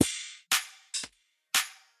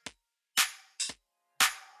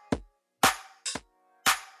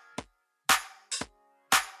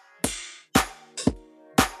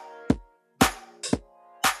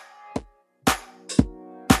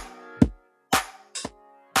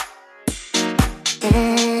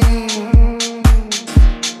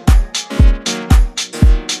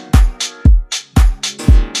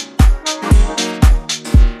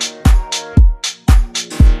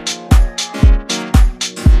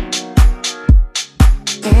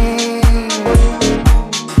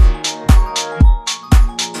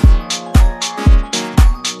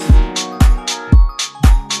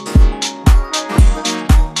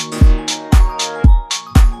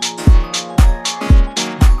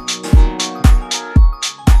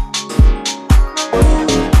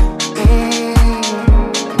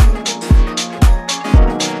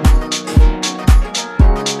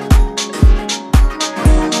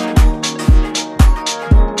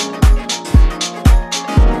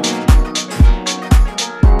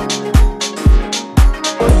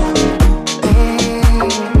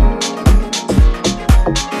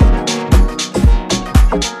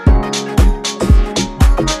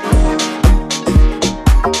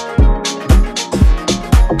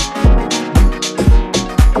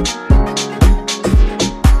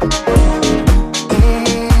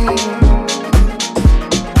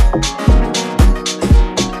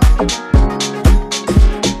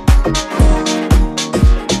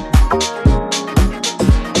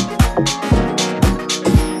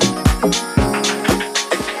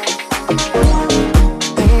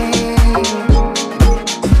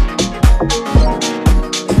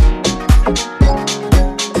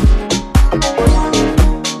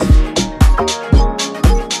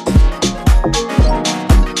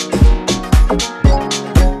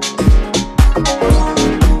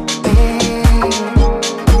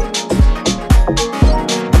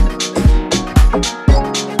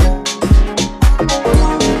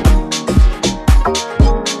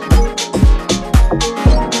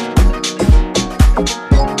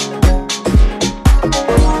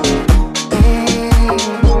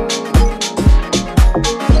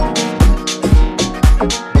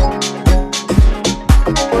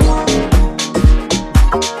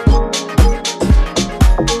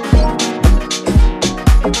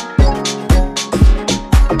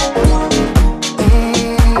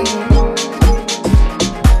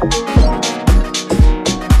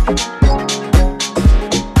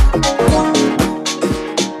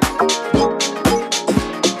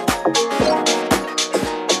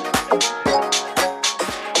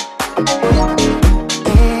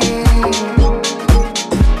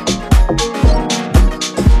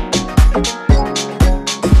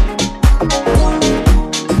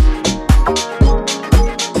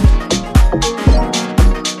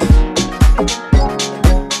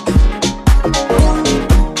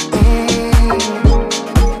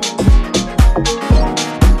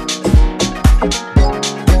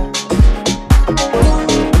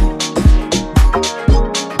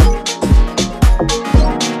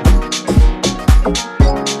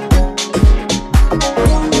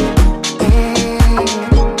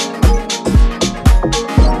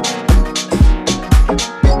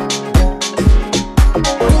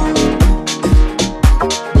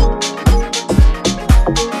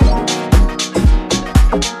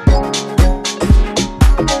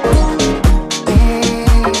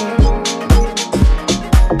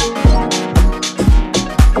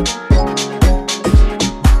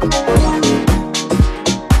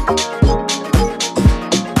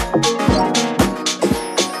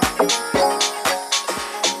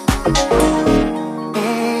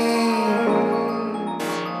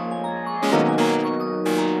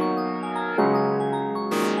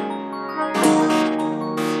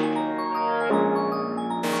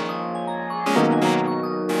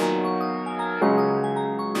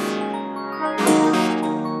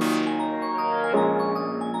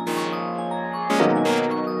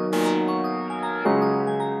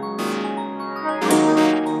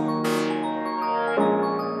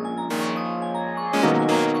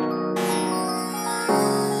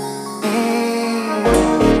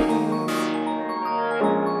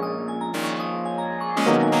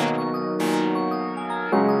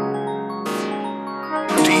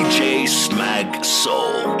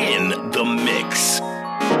Smagsoul in the mix.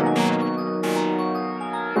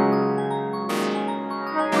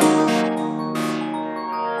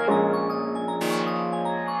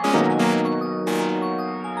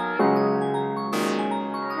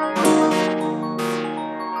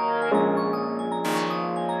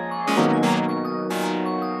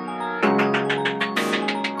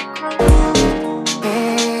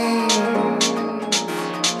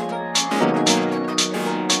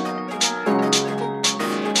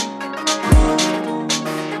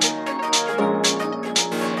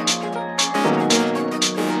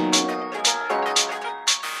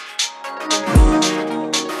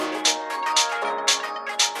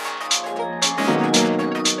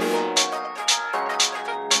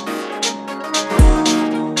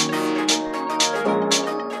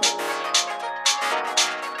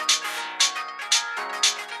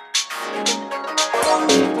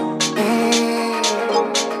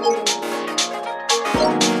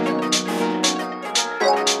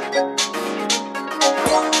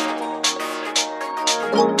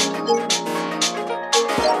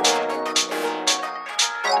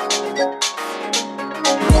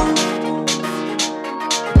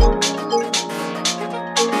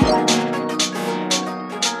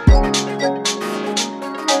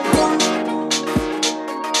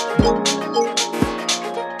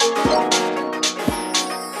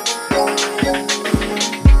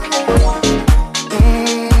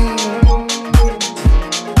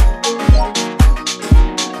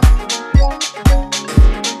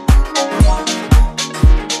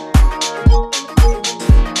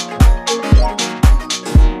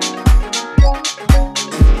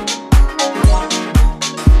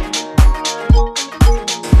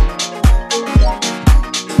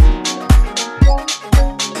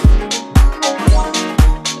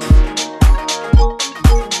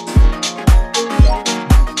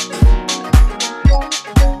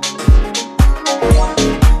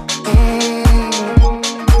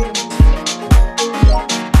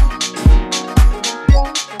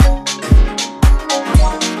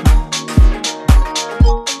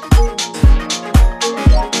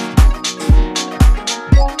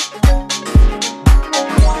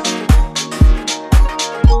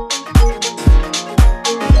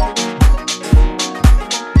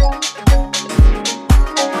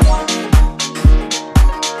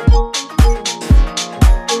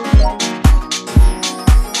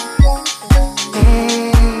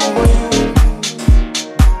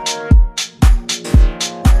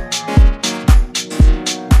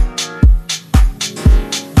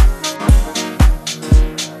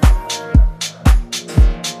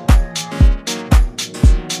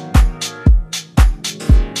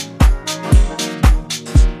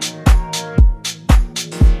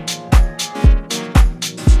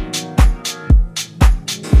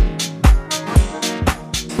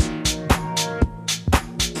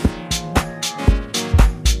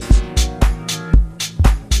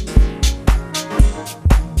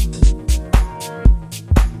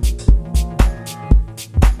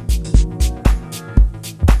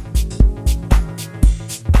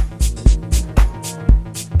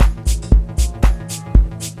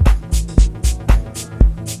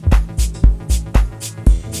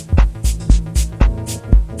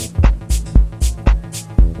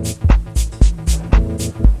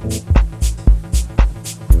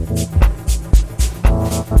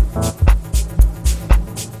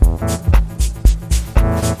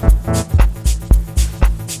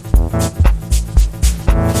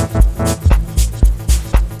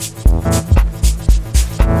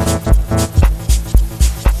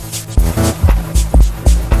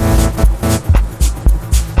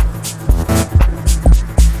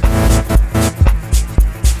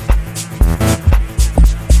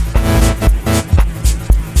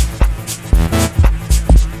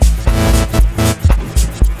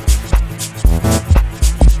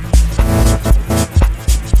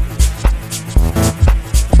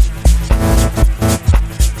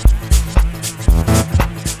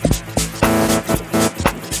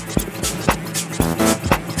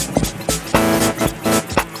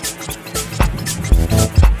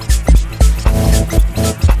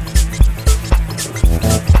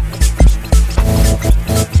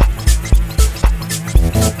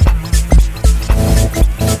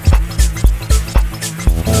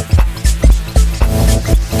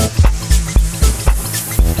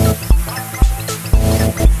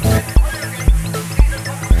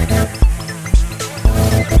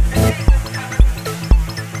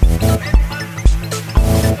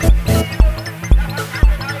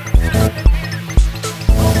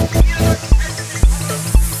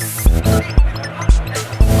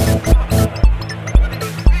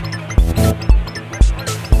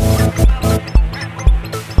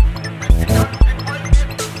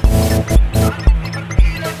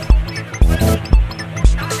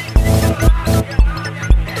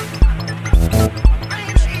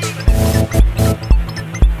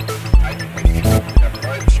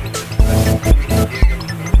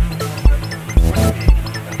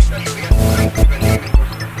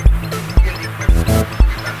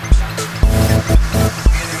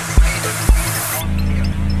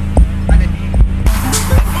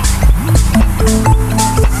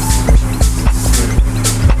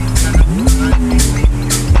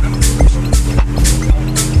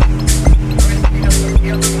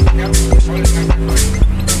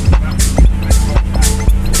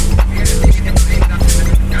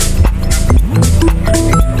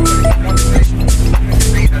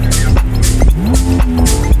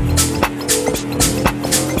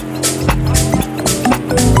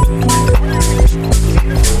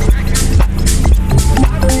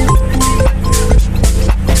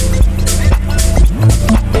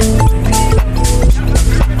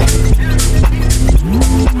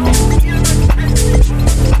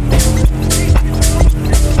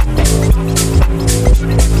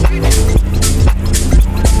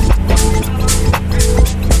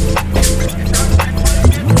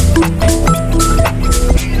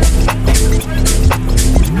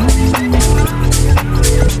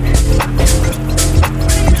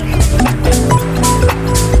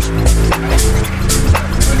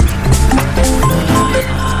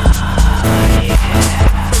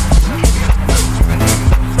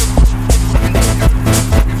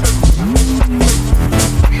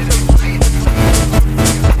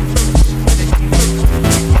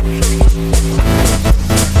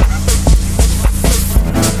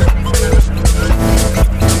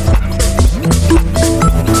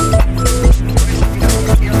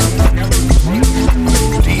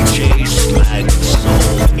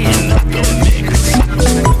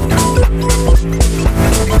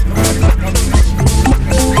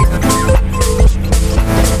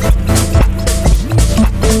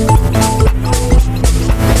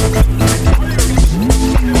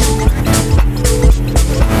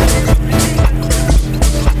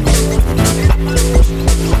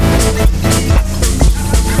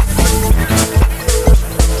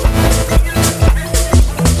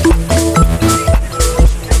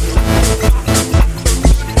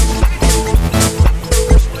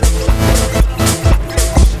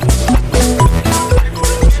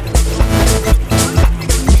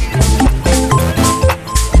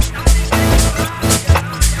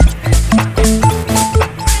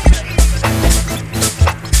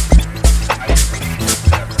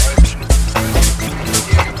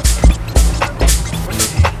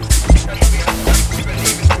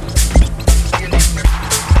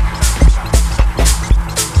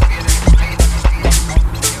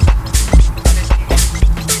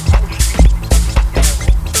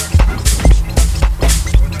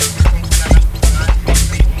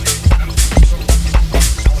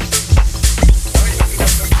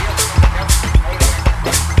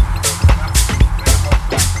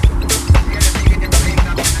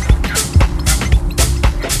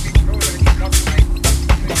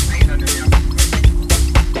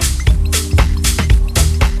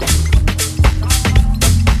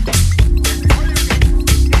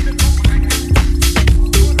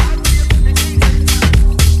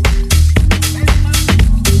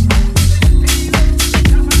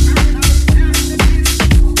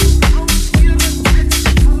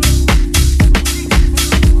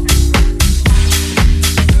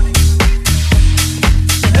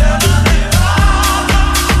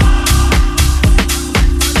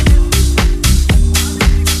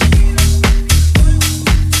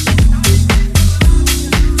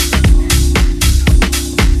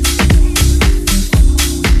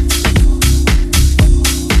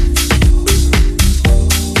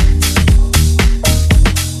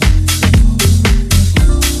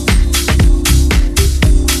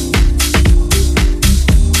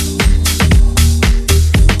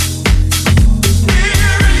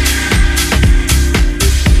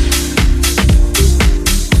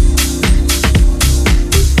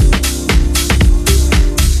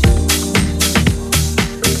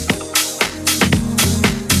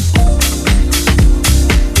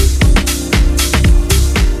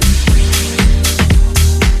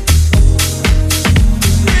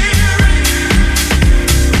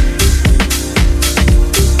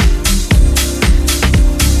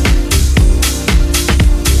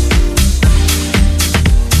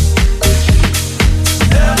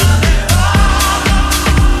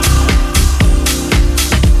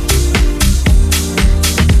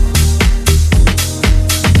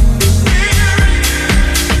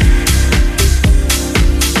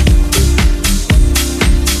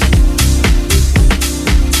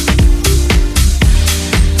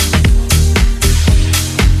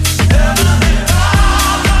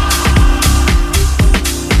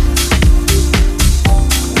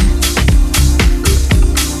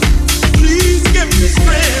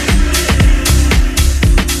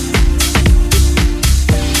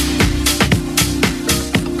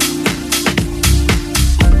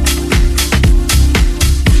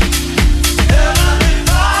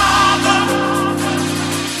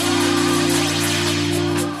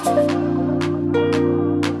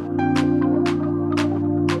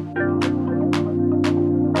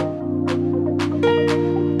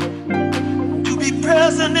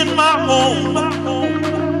 Heavenly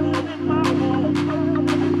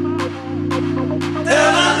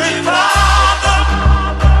Father,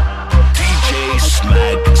 DJ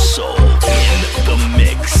Smagsoul in the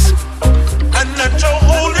mix. and let your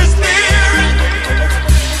Holy Spirit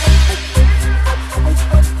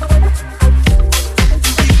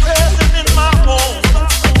be present in my home.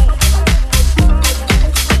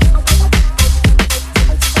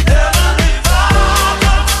 Heavenly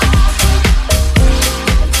Father,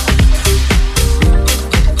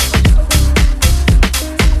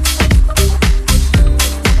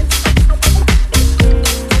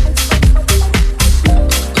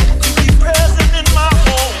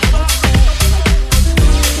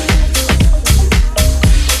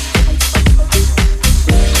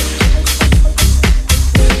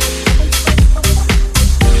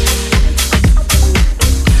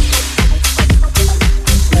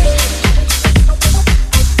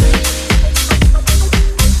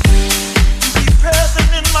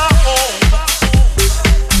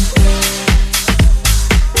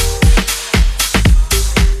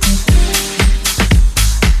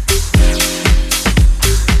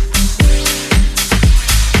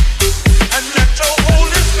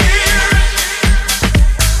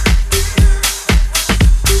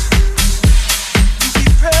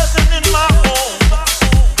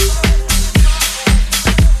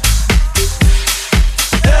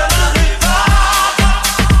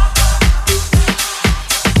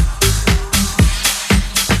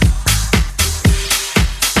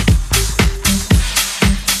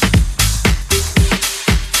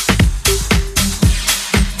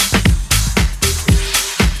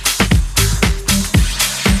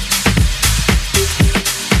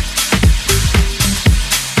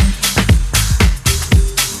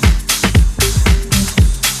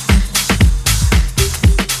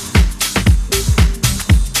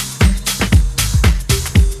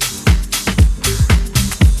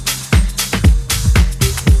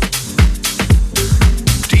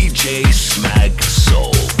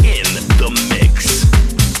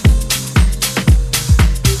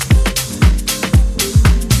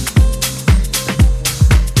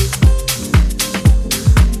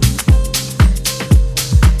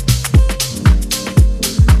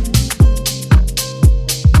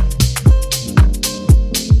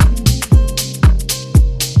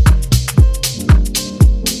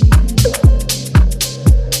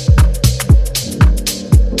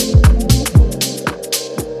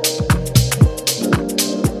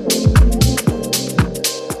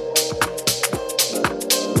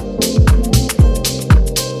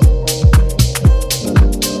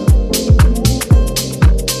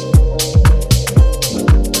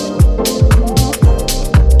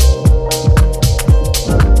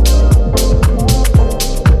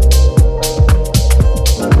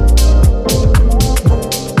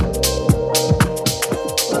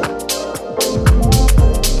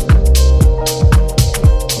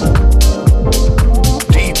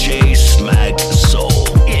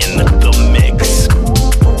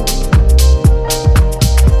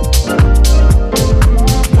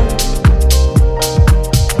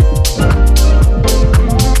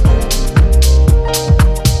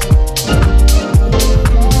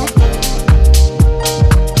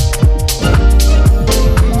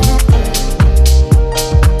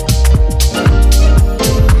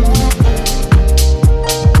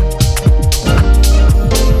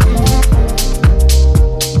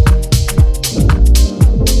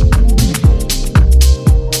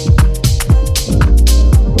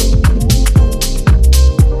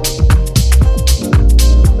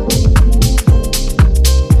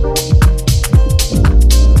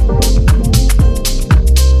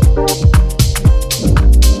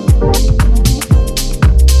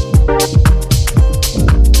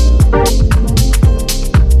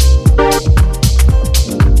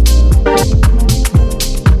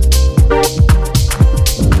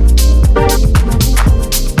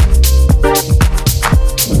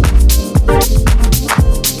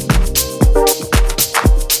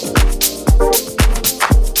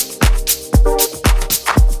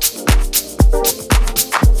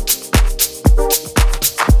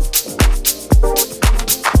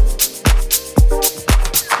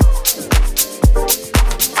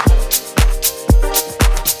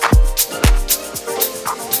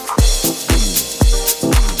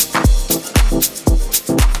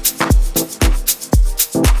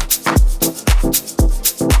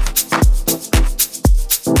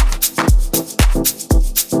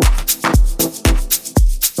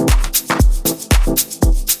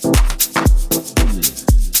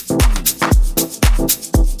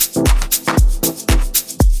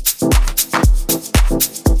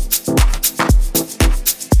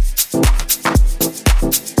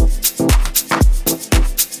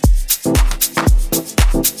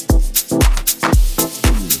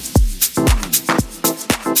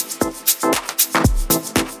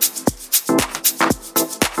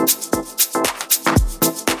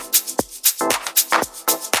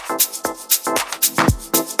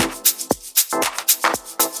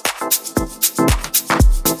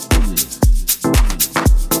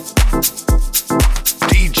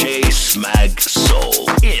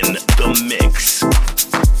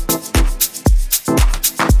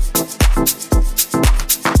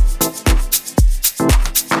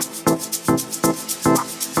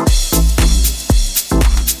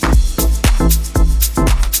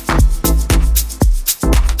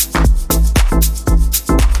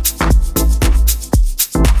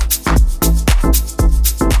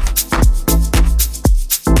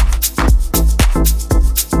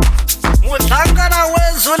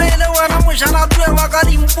 moshana twe wa ka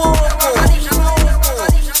Limpopo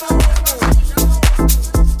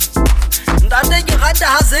ntate ke gata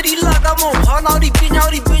ha sedila ka mo khona di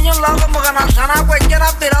pinya la ka mo kana sana kwa kera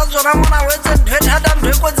pera zona mona wetse ntwe thata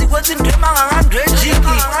ntwe kotsi ntwe manganga ntwe jiki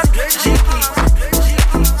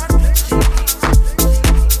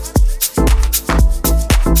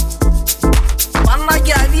banna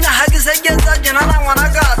ke abina ha ke se ke tsa jena na ngwana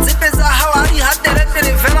ka tsepetsa hawari ha tere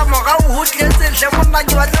fela mo ga o hutletse hle monna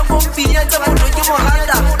ke batla go mpinya tsa motho ke mo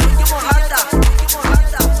gata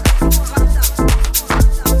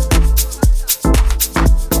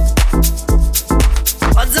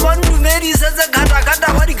setse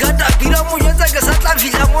gata wa di gata pila mo yetsa ke sa tla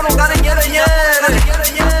fihla mono ka lenyele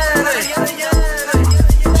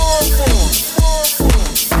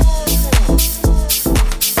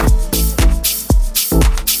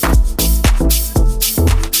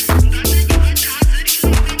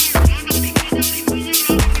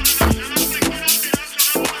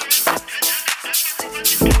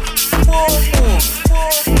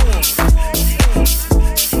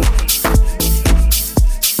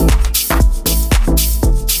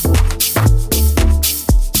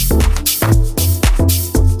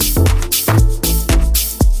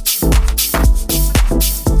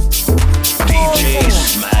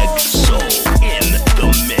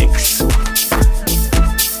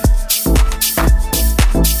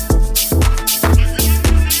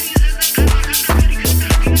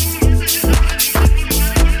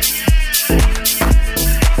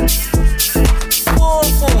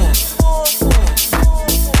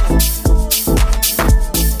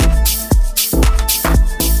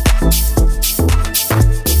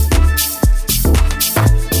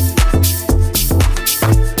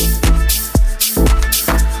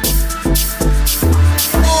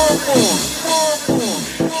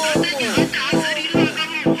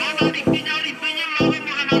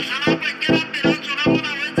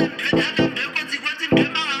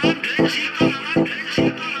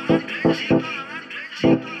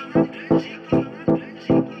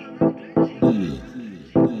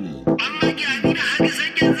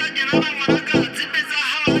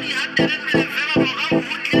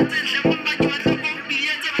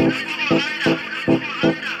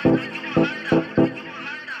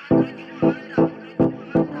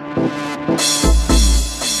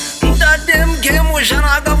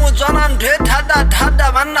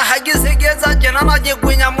thata banna ha ke se ke tsa jena na ke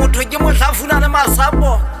kwenya motho ke mo hlafuna le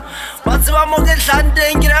masapo ba tseba mo ke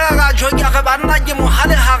hlanteng ke reka ka tsho ke ga banna ke mo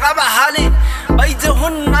hale ha ga ba hale ba itse ho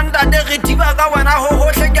nna ntate re tiba ka wena ho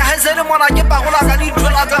hohle ke ha se le mona ke pagola ka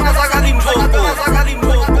dithola tsa ka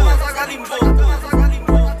Limpopo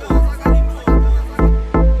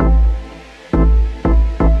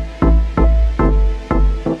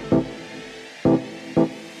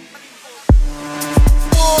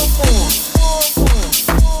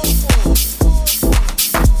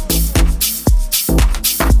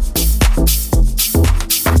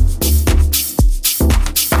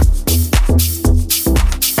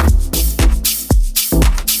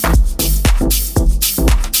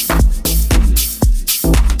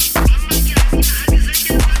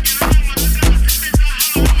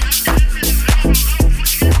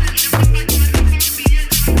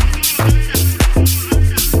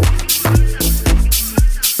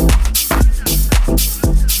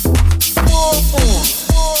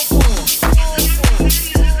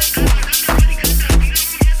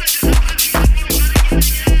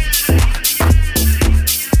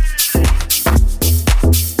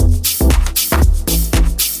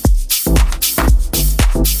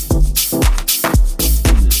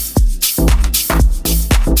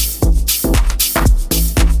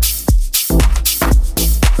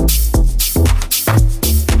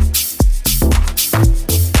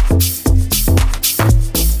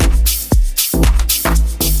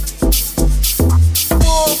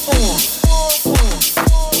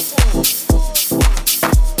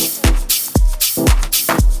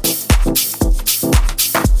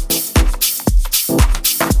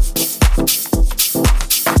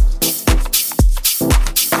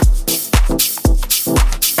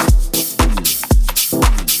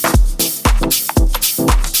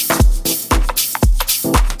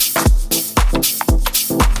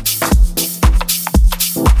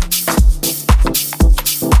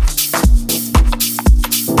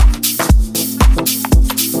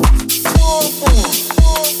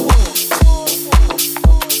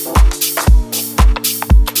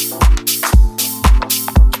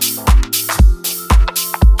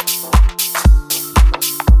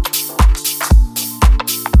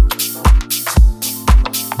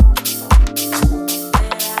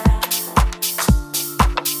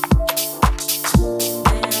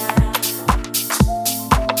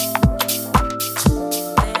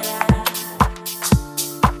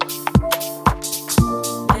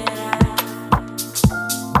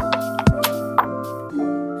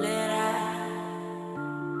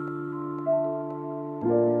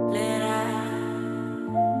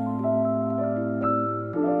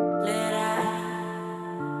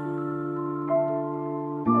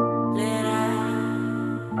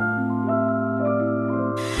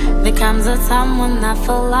comes a time when I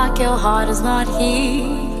feel like your heart is not here.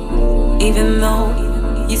 Even though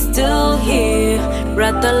you're still here,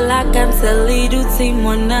 rather like I'm telling you,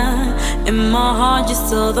 Timona. In my heart, you're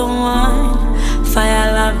still the one.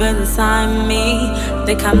 Fire love inside me.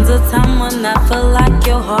 There comes a time when I feel like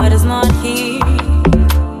your heart is not here.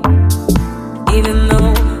 Even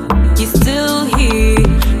though you're still here,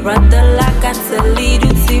 rather like I tell you,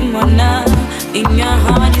 Timona. In your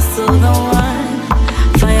heart, you're still the one.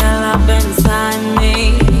 Fire love inside me.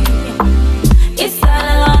 It's all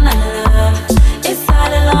alone I love. It's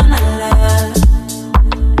all alone I love.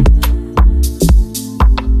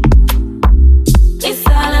 It's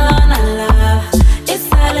all alone I love.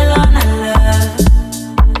 It's all alone I love.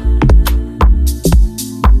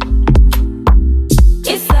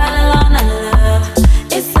 It's all alone I love.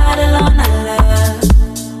 It's all alone I love.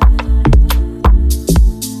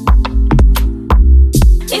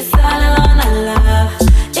 It's all alone I love.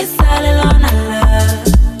 It's all alone I love.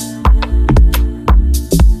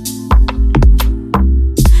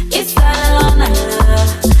 It's all alone I love.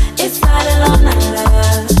 It's all alone I love.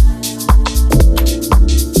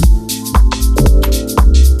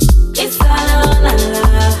 It's all alone I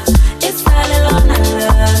love. It's all alone I love. It's all alone I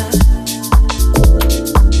love.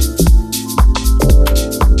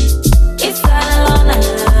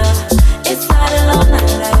 It's all alone I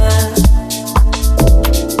love.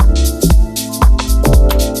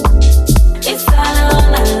 It's all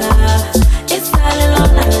alone I love. It's all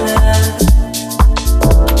alone I love.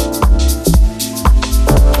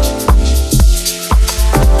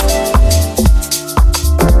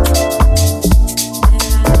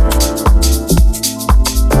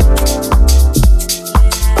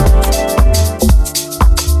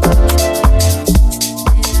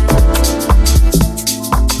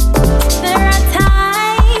 There are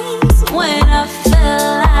times when I feel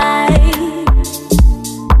like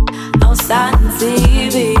outside on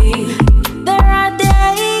TV. There are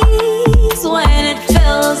days when it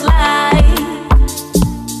feels like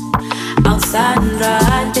outside on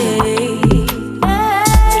Friday.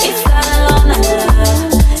 It's all alone I love.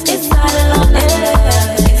 It's all alone I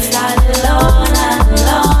love. It's all alone I love.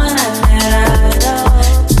 It's all alone I love. It's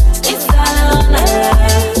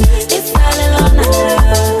all alone I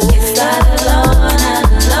love. It's all alone I love. It's all alone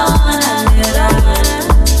I love.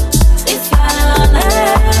 It's all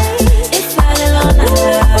alone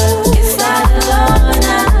I love. It's all alone I love.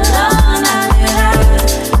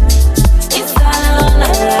 It's all alone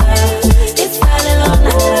I love. It's all alone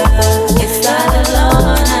I love. It's all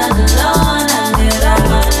alone I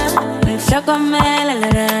love. Chocomela la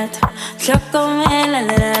rat, chocomela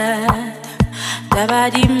la rat. Daba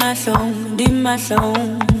di mahlong, di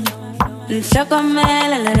mahlong.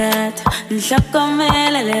 Chocomela la rat,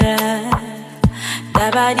 chocomela la rat.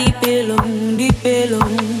 Daba di pelong, di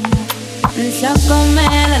pelong.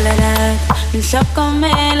 Chocomela la rat,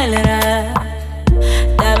 chocomela la rat.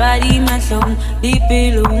 Daba di mahlong, di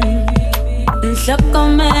pelong.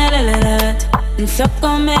 Chocomela la rat,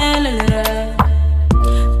 chocomela la rat.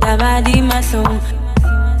 Daba di mahlong.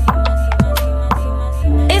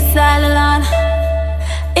 It's all alone.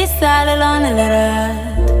 It's all alone la rat.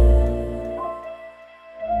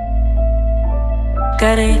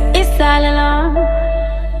 Got it. It's all alone.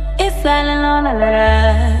 It's all alone la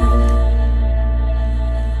rat.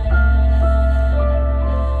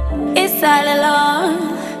 It's all alone.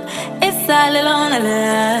 It's all alone la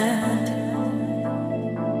rat.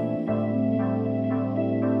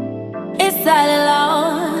 It's all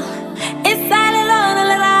alone. It's all alone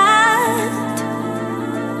la rat.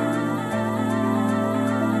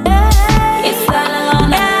 It's all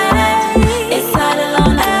alone. It's all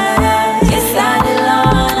alone. It's all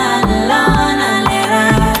alone, alone,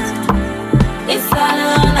 it's all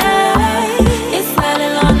alone. It's all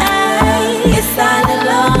alone. It's all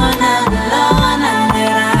alone, alone,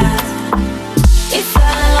 it's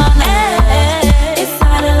all alone. It's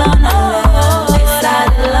all alone. It's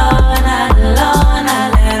all alone, alone.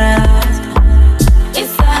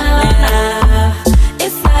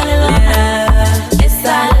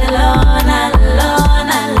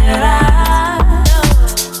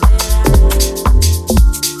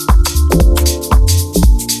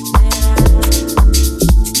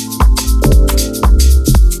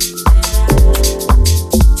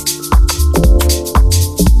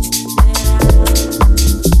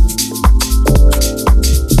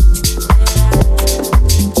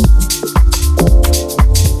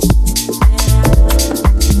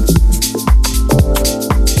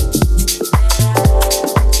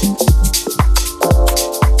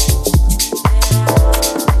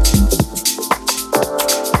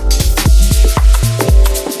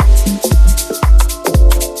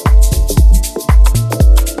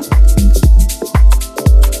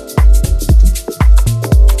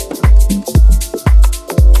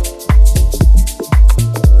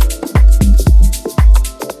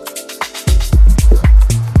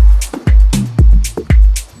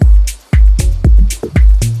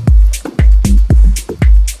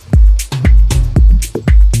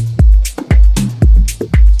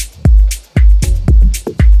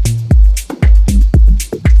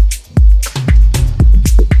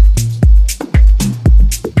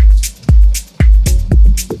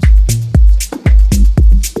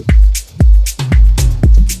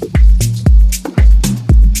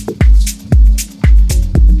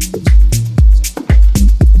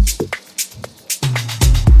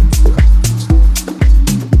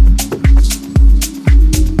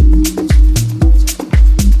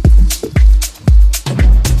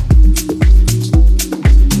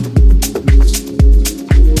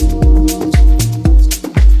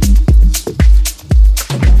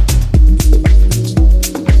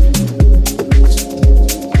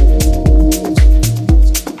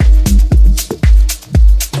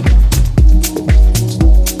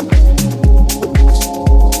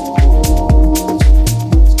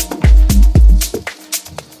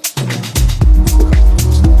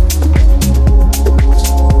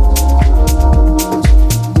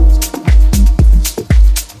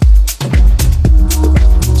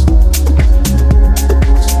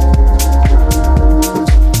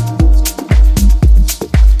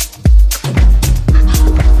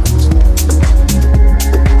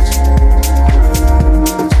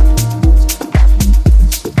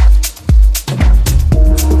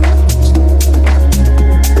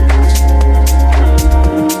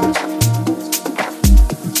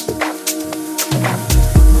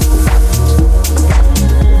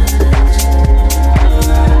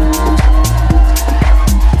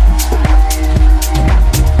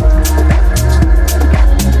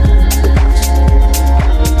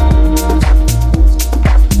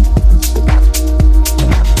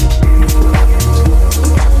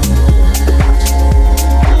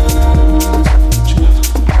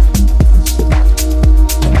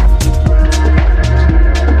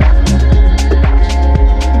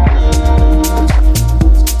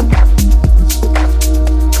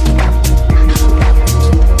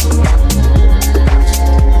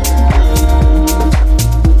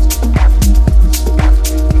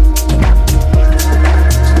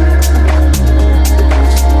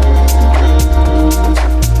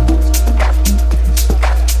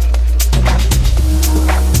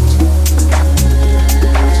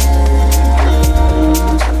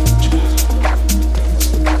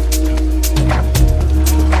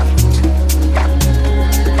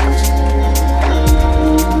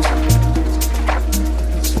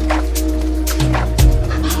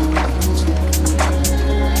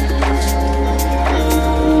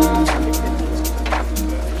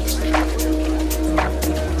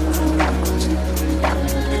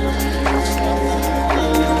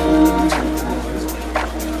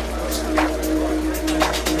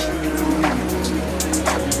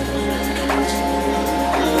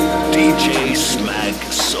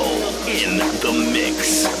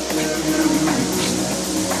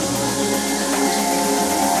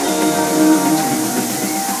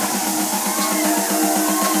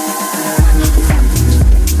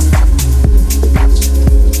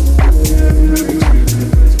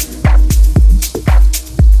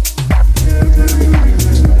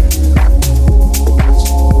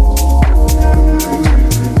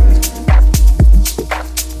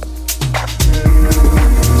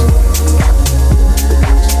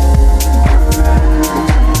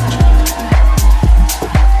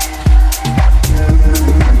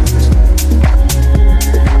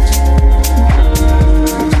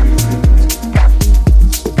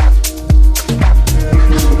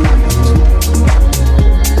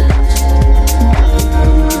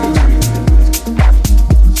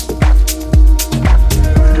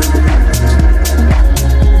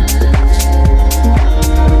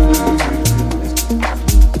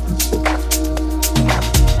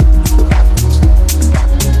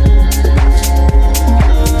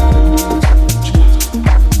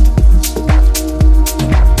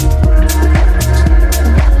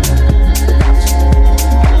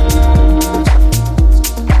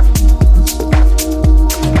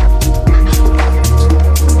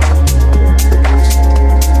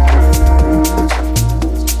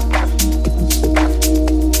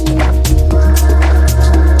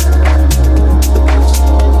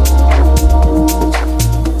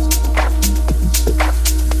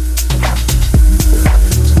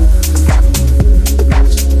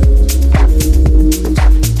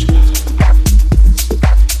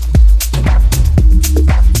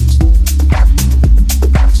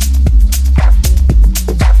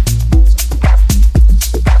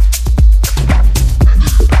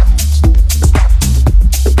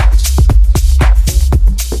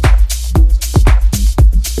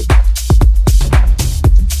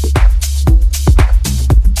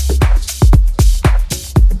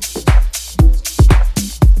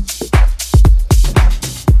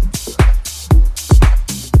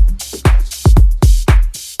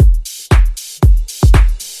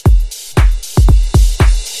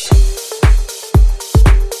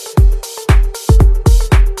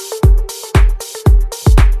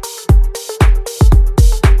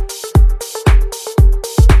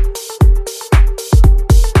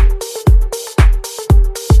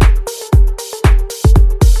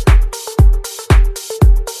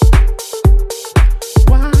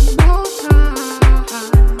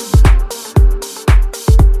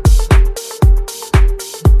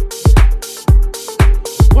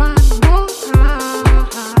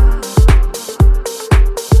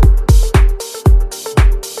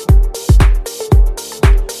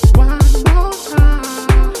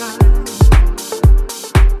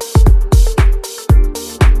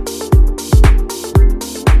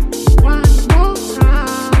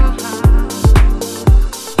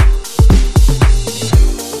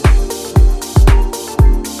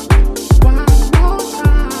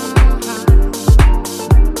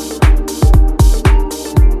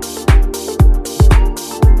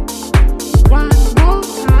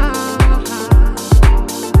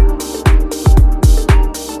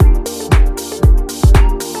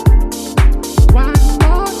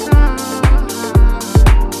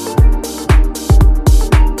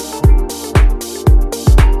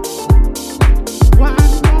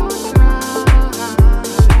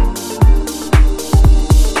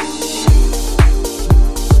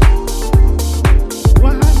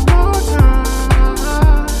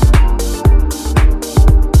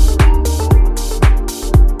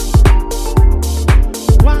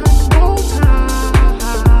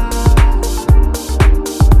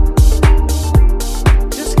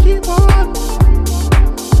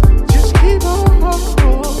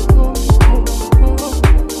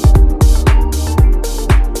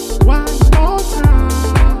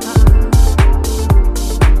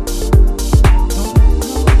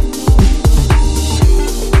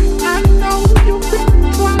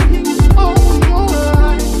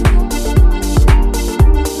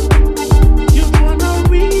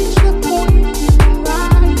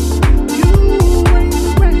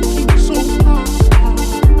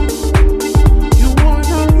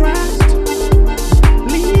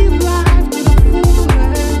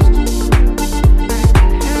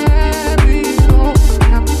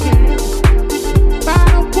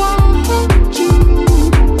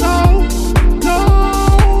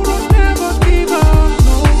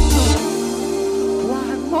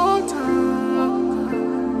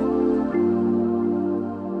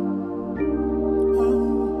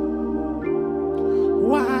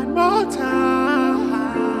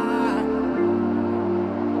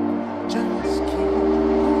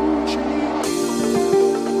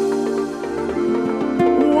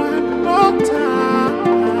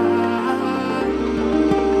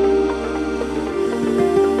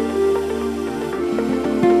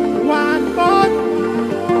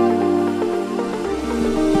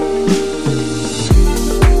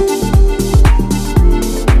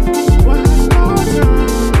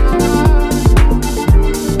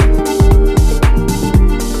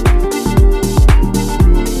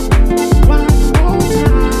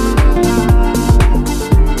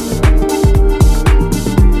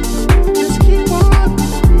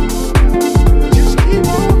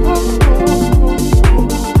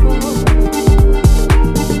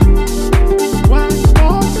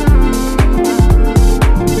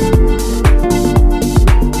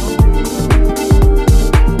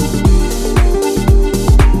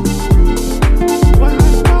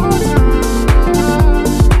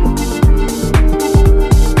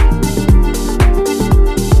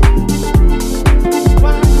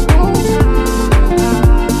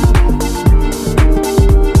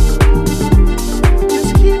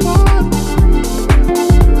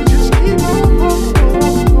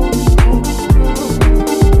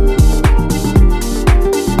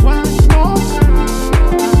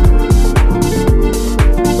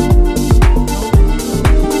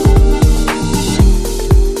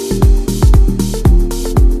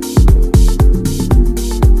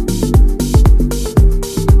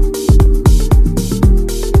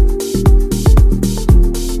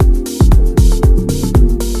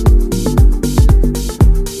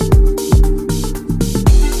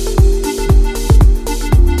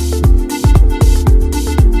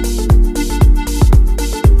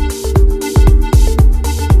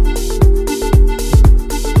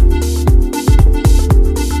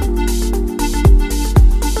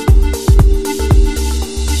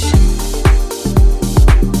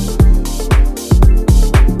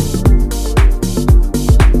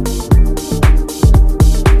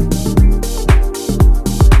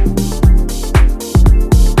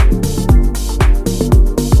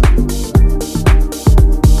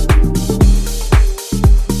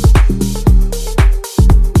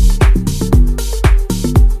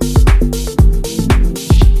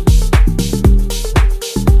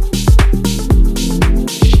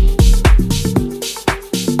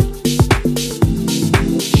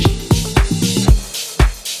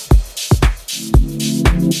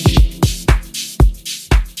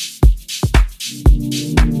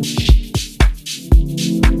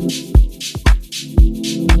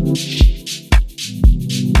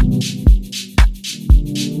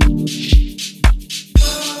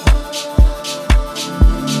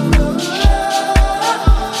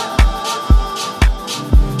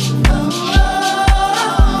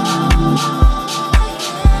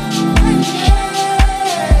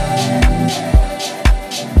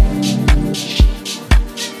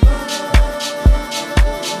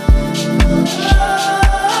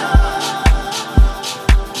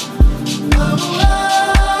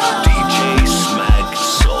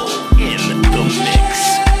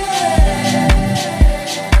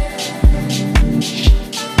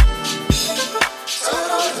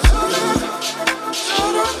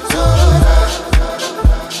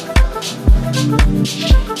 I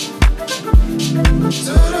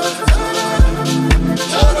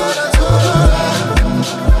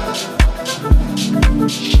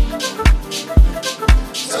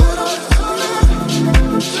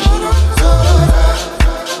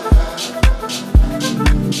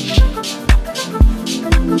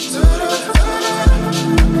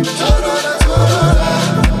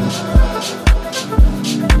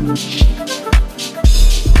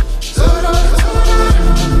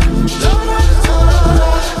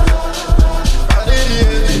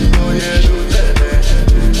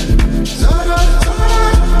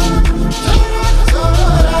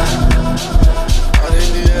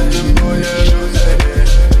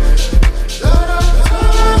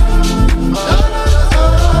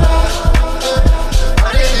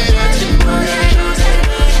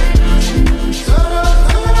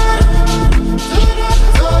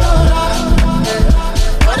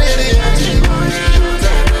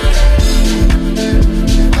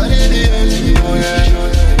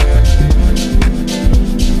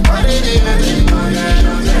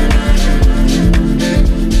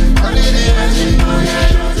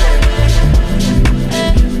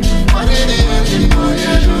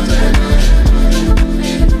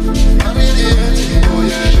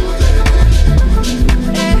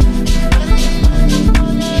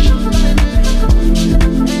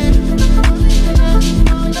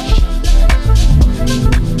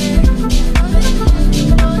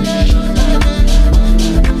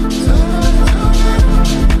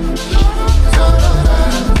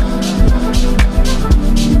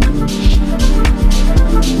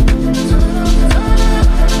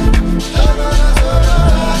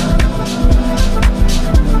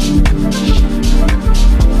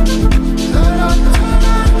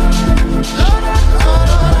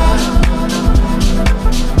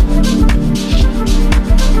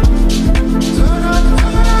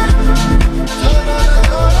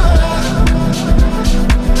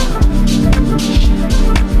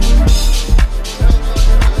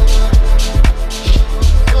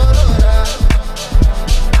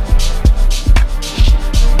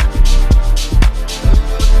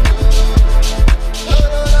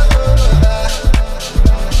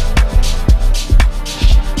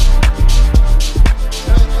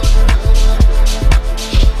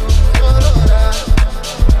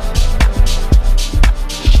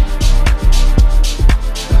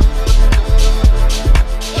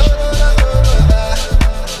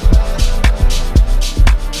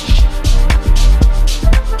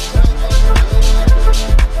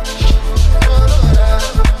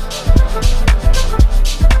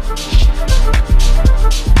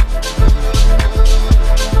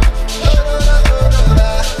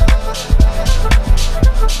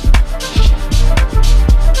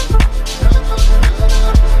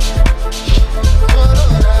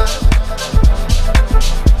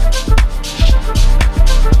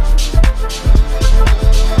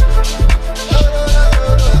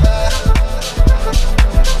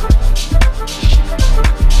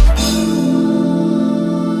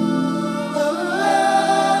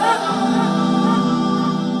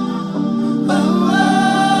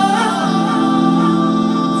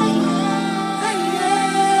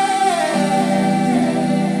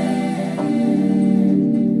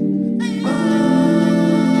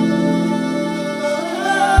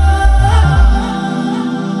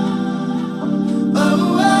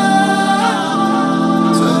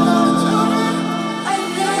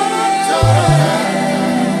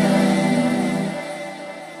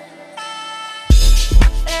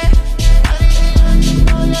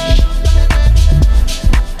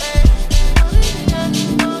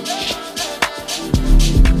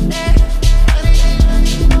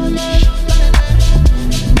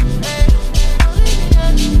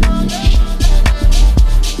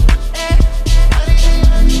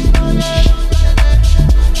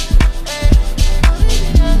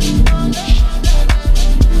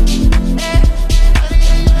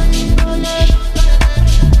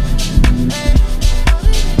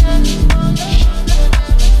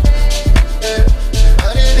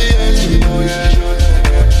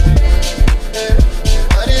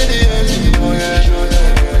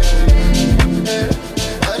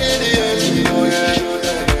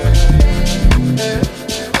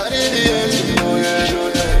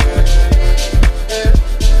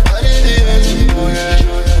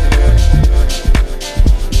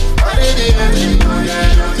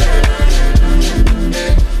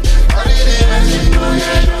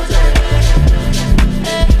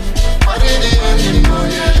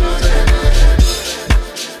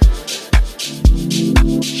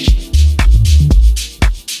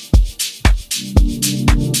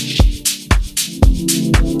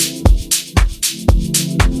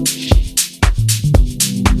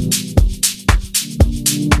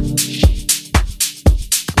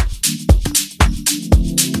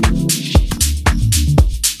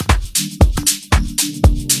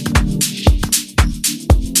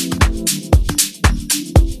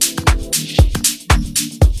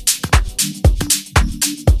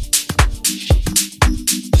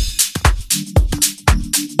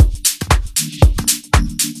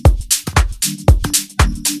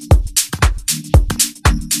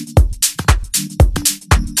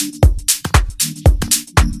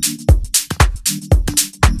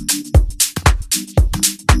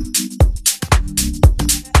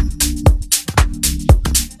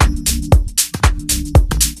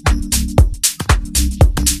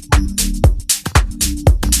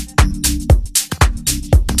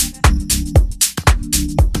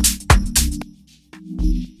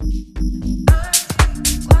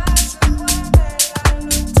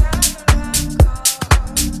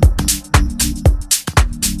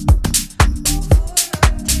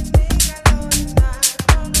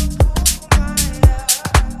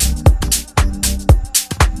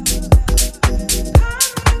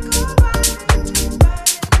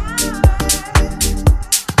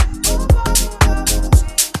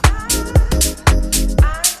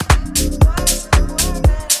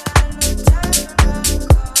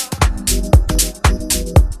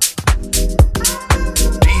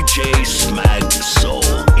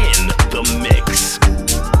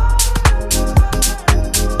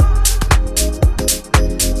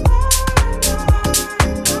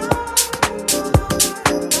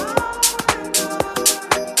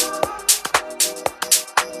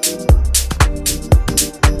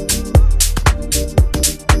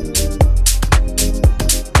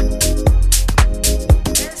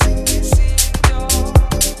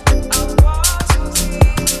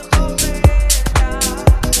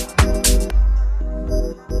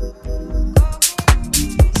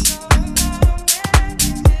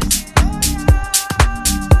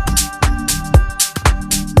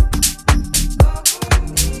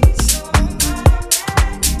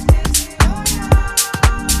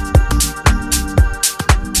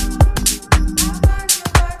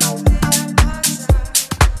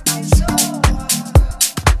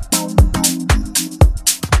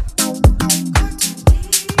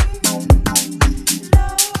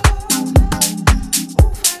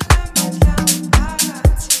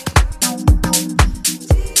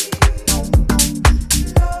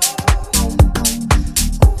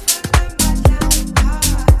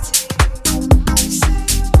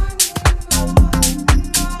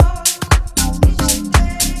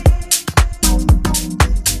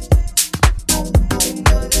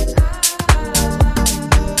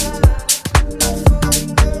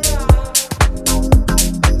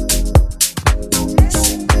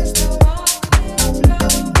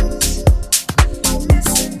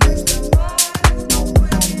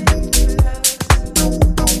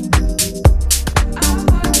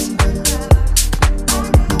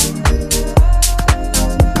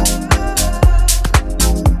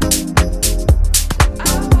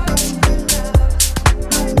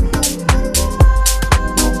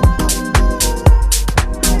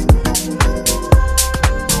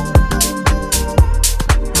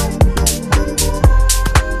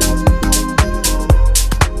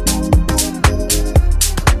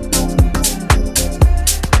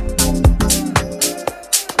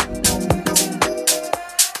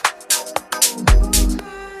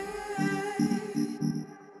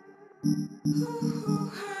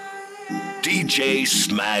DJ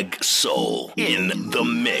Smagsoul in the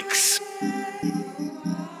mix.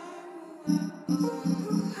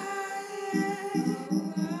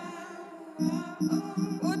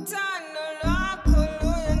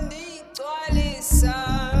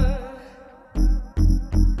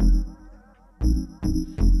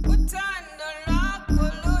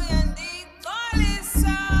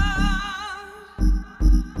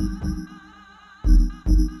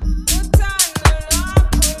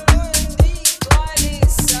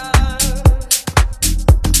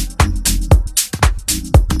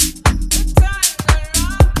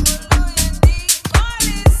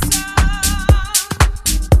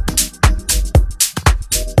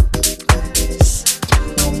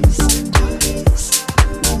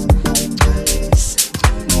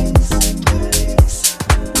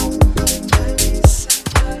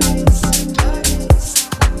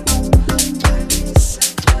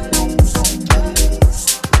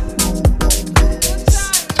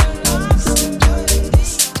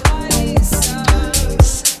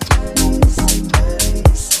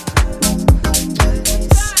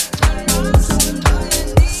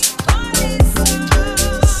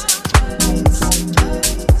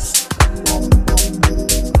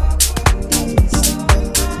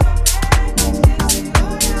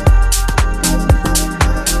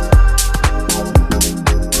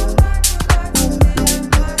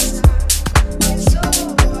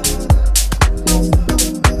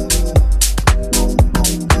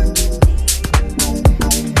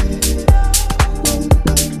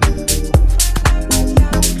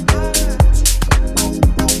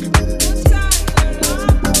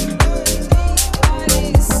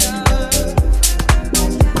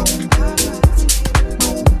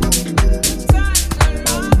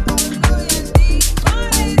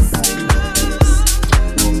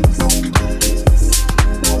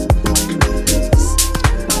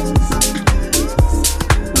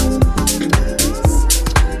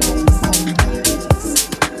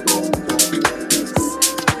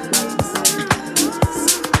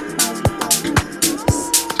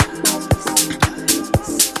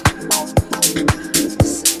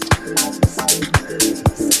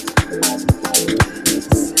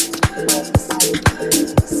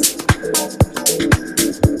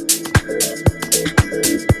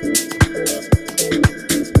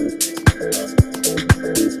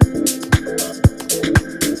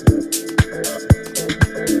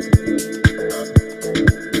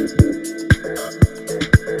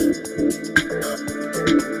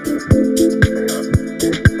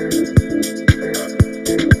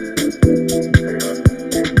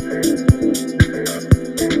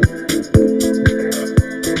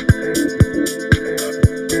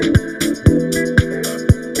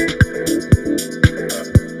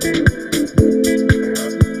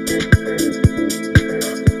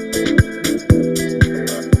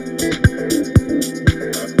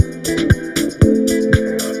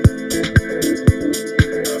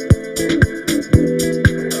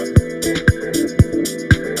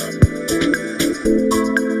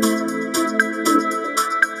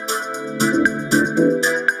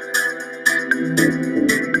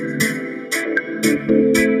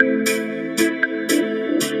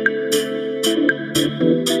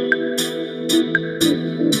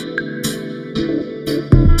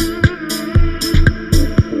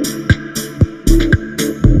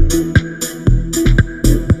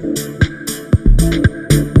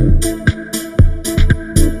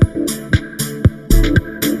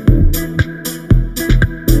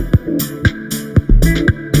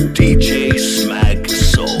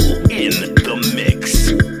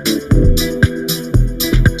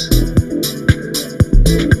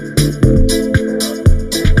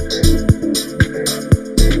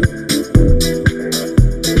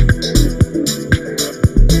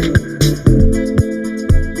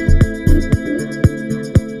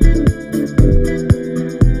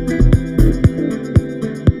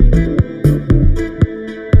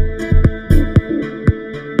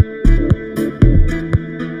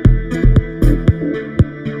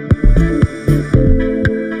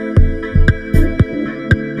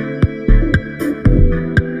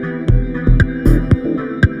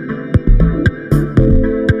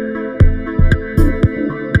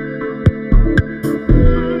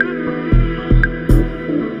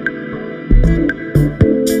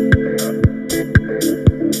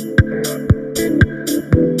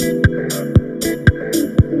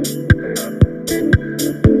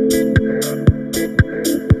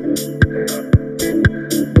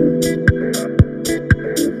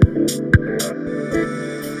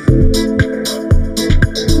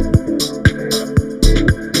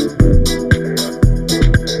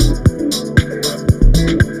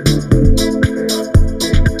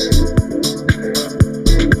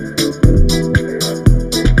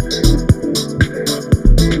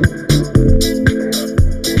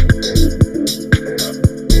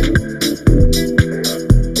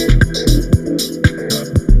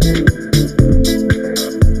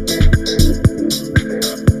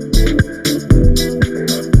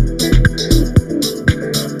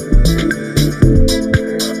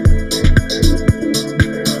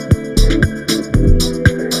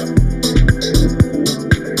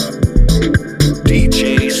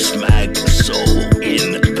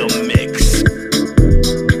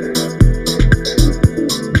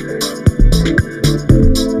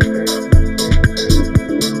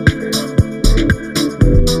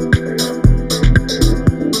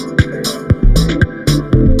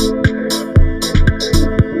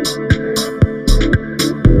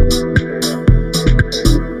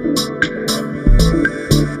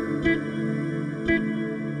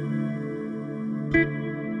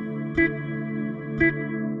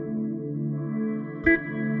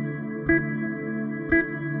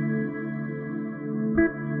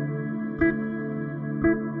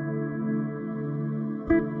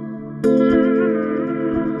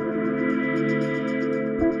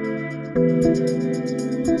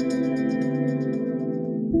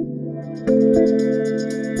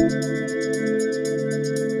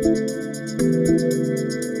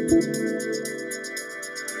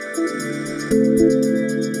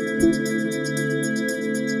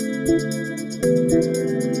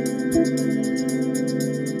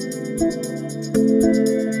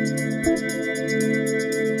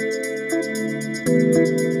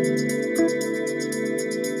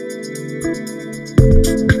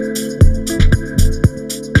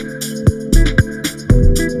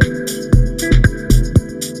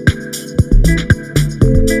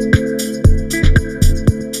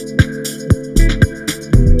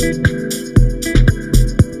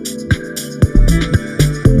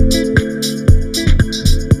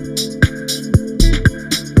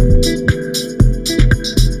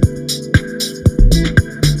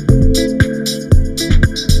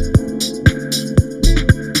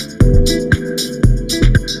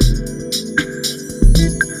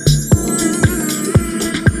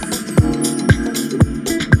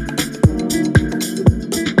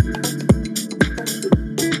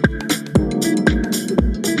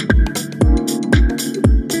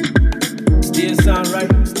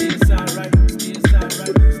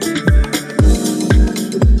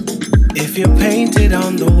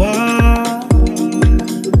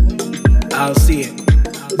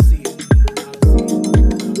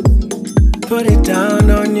 wrote it down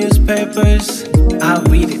on newspapers, I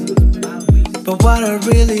read it. But what I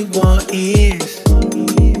really want is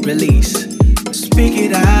release. Speak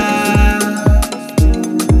it out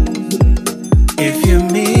if you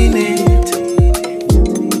mean it.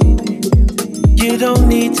 You don't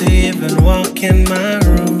need to even walk in my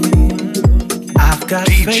room. I've got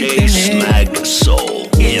faith in DJ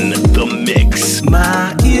Smagsoul in the mix.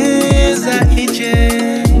 My ears are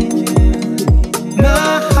itching.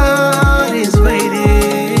 My heart is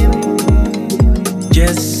waiting.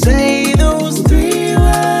 Just say those 3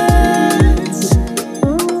 words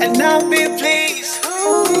and I'll be pleased.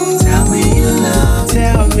 Tell me you love.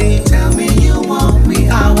 Tell me you want me.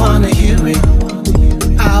 I wanna hear it.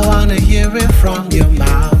 I wanna hear it from your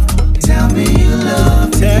mouth. Tell me you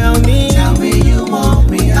love. Tell me you want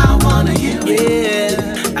me. I wanna hear it.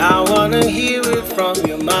 Yeah, I wanna hear it from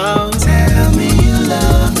your mouth. Tell me you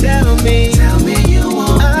love. Tell me you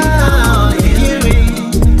want me. I wanna hear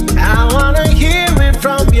it. I wanna hear it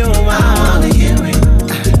from your mouth. I wanna hear it.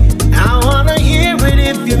 I wanna hear it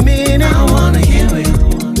if you mean it. I wanna hear it.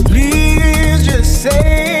 Please just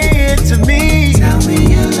say it to me. Tell me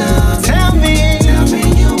you love. Tell me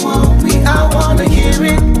you want me. I wanna hear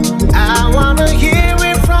it. I wanna hear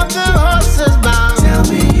it from the horse's mouth. Tell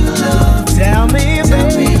me you love. Tell me,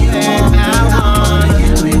 baby. I wanna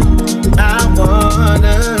hear it. I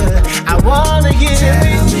wanna hear it.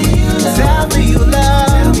 Tell me you love.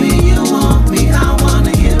 Tell me you want me. I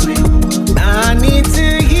wanna hear it. I need to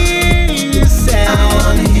hear you say. I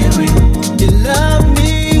wanna hear it. You love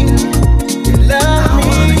me. You love me. I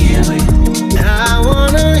wanna hear it. I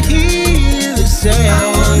wanna hear you say. I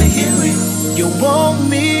wanna hear it. You want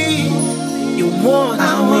me. You want. I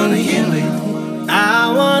wanna hear it. I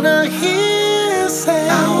wanna hear you say.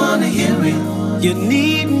 I wanna hear it. You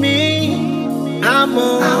need me. I'm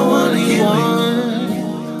all I wanna hear it.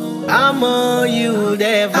 I'm all you'd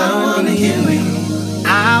ever I wanna hear it. I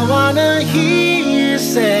wanna hear you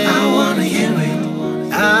say. I wanna hear it.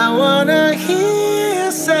 I wanna hear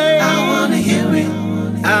you say. I wanna hear it.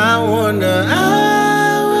 I wanna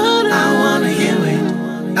hear it.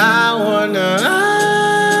 I wanna.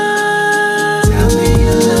 Tell me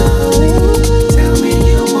you love me. Tell me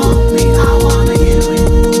you want me. I wanna hear it.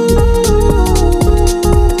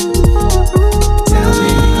 Tell me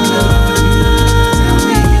you love me. Tell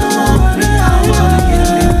me you want me. I wanna hear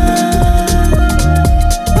it.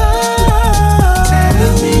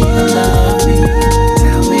 Tell me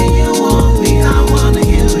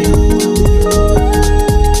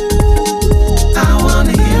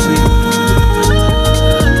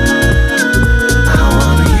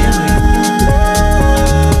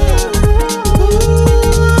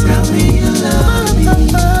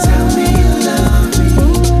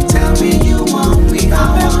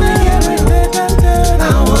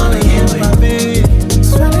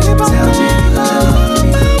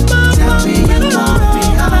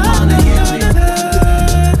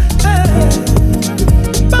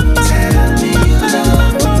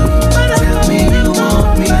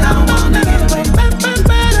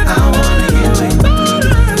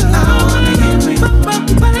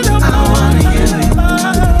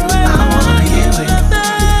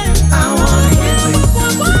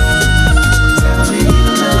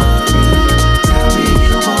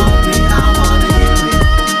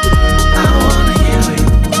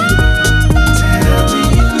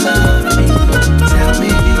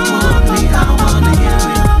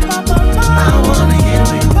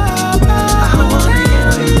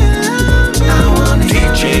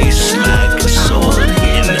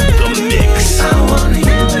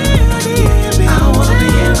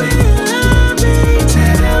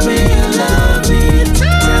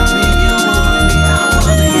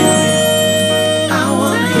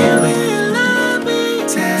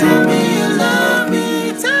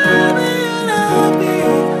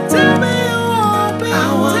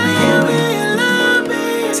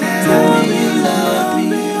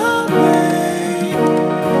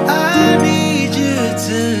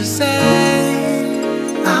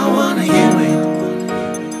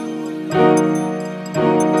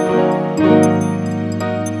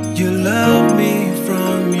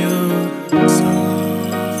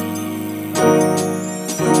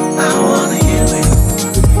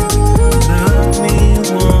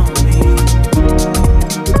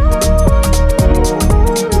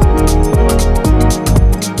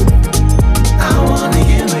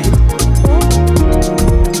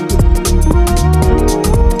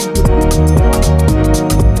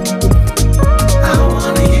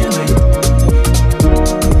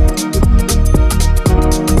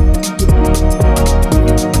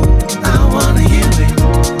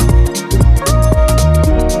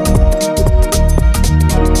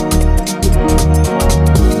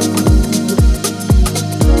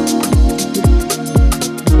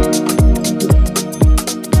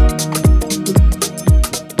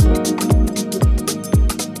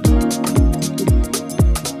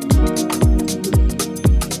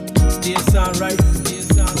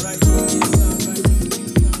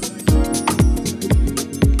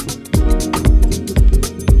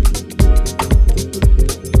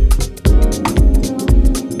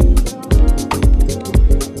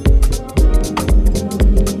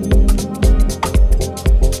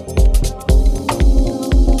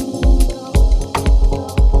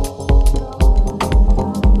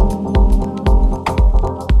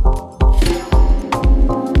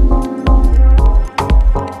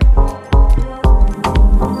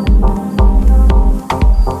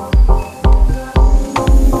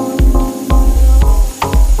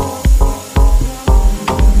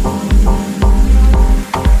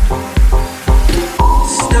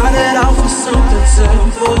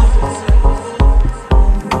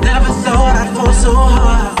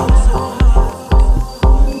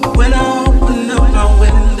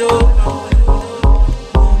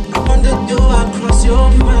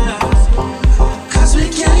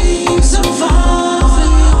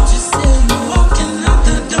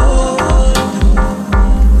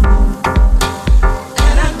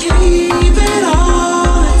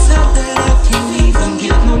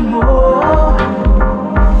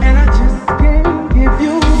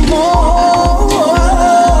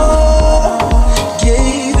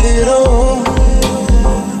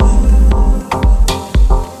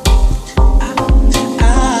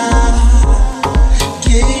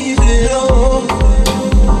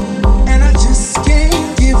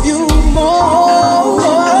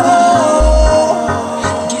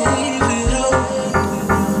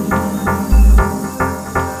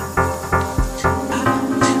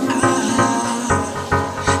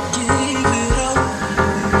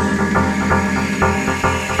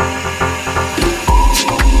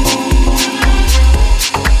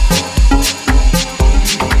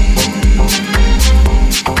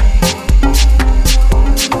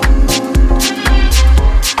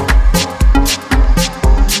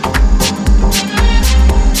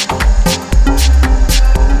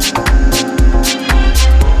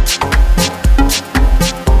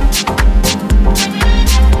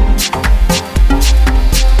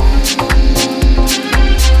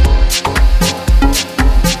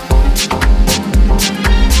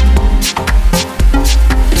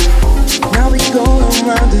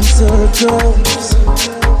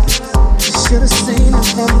Should have seen it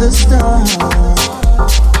from the start.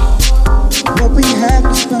 What we had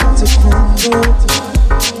was about to crumble.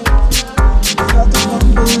 Felt the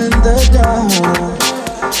rumble in the dark.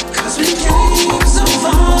 'Cause we came so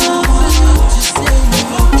far for you to say you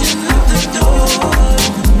walking out the door.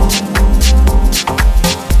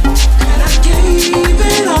 And I gave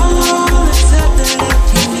it all, except that I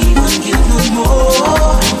can't even give no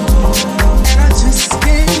more. And I just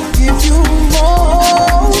can't give you more.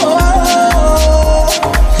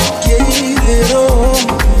 Gave it all.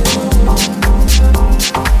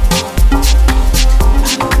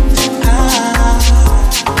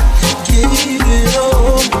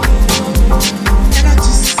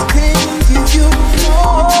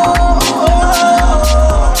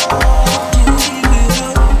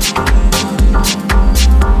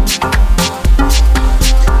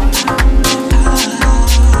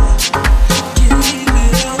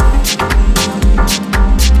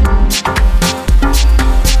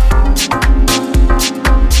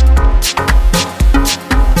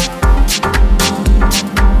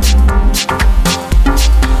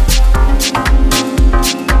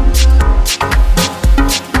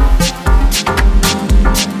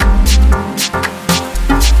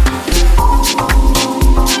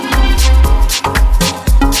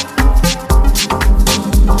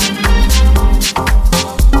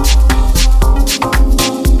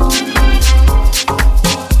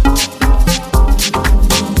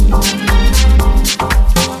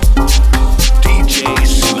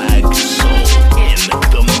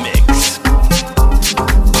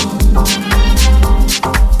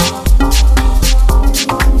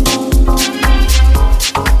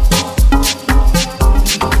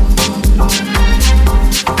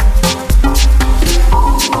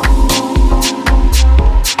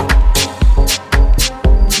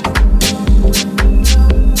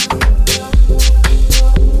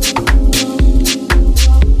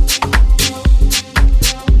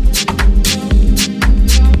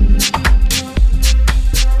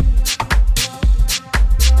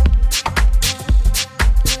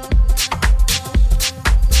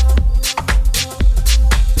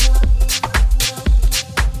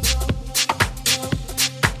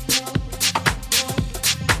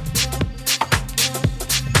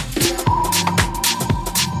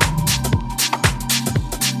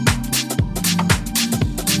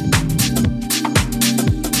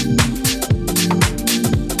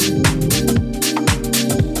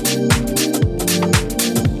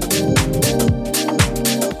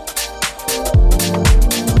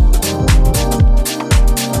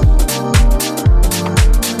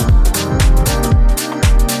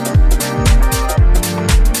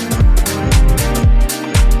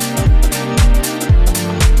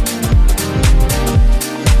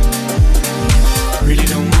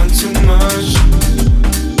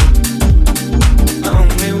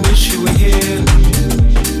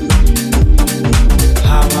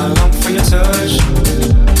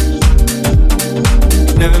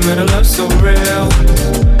 Never met a love so real.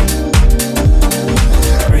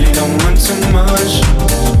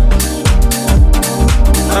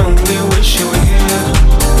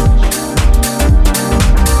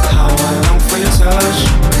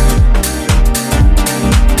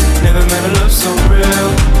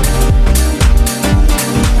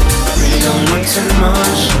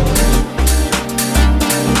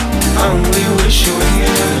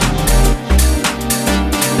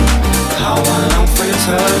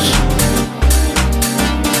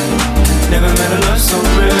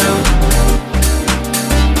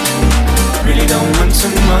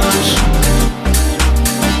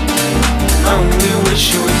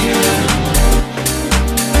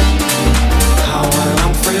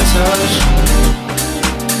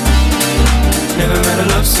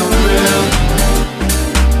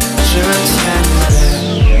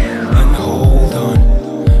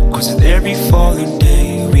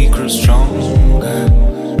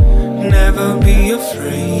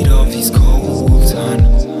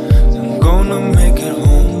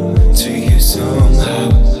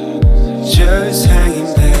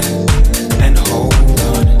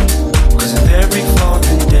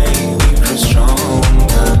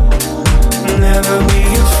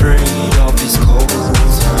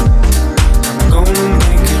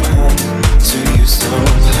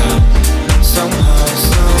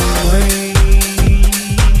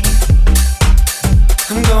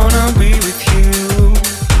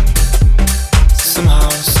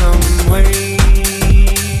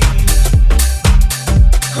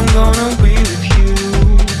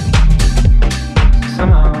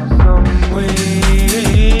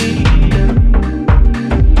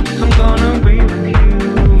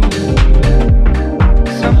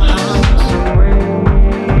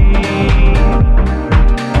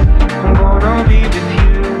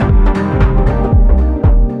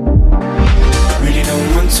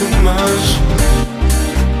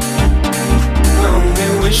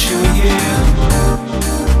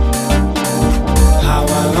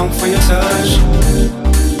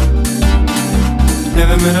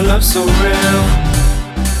 met a love so real.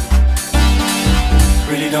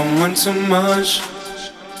 Really don't want too much.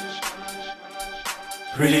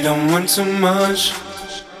 Really don't want too much.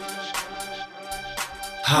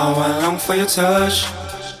 How I long for your touch.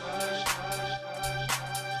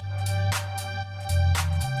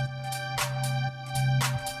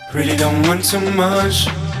 Really don't want too much.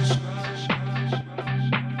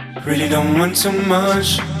 Really don't want too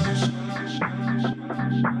much.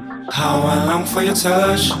 How I long for your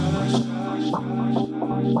touch.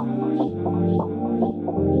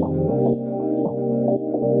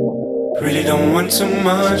 Really don't want too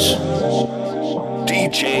much.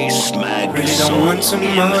 DJ Smagsoul Really don't want too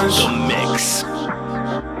much. in the mix.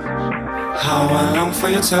 How I long for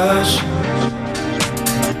your touch.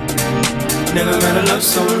 Never met a love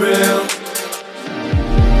so real.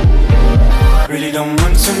 Really don't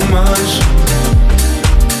want too much.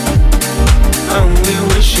 I only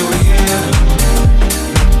wish you were here.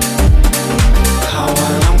 How I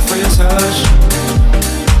long for your touch.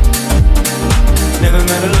 Never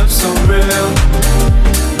met a love so real.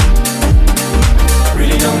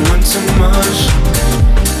 Really don't want too much.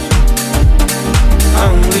 I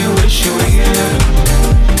only wish you were here.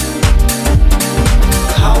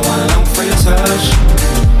 How I long for your touch.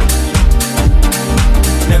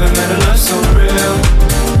 Never met a love so real.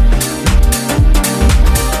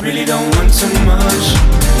 Really don't want too much.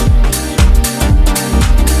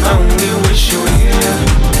 I only wish you were here.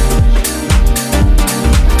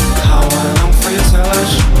 How I long for your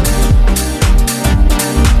touch.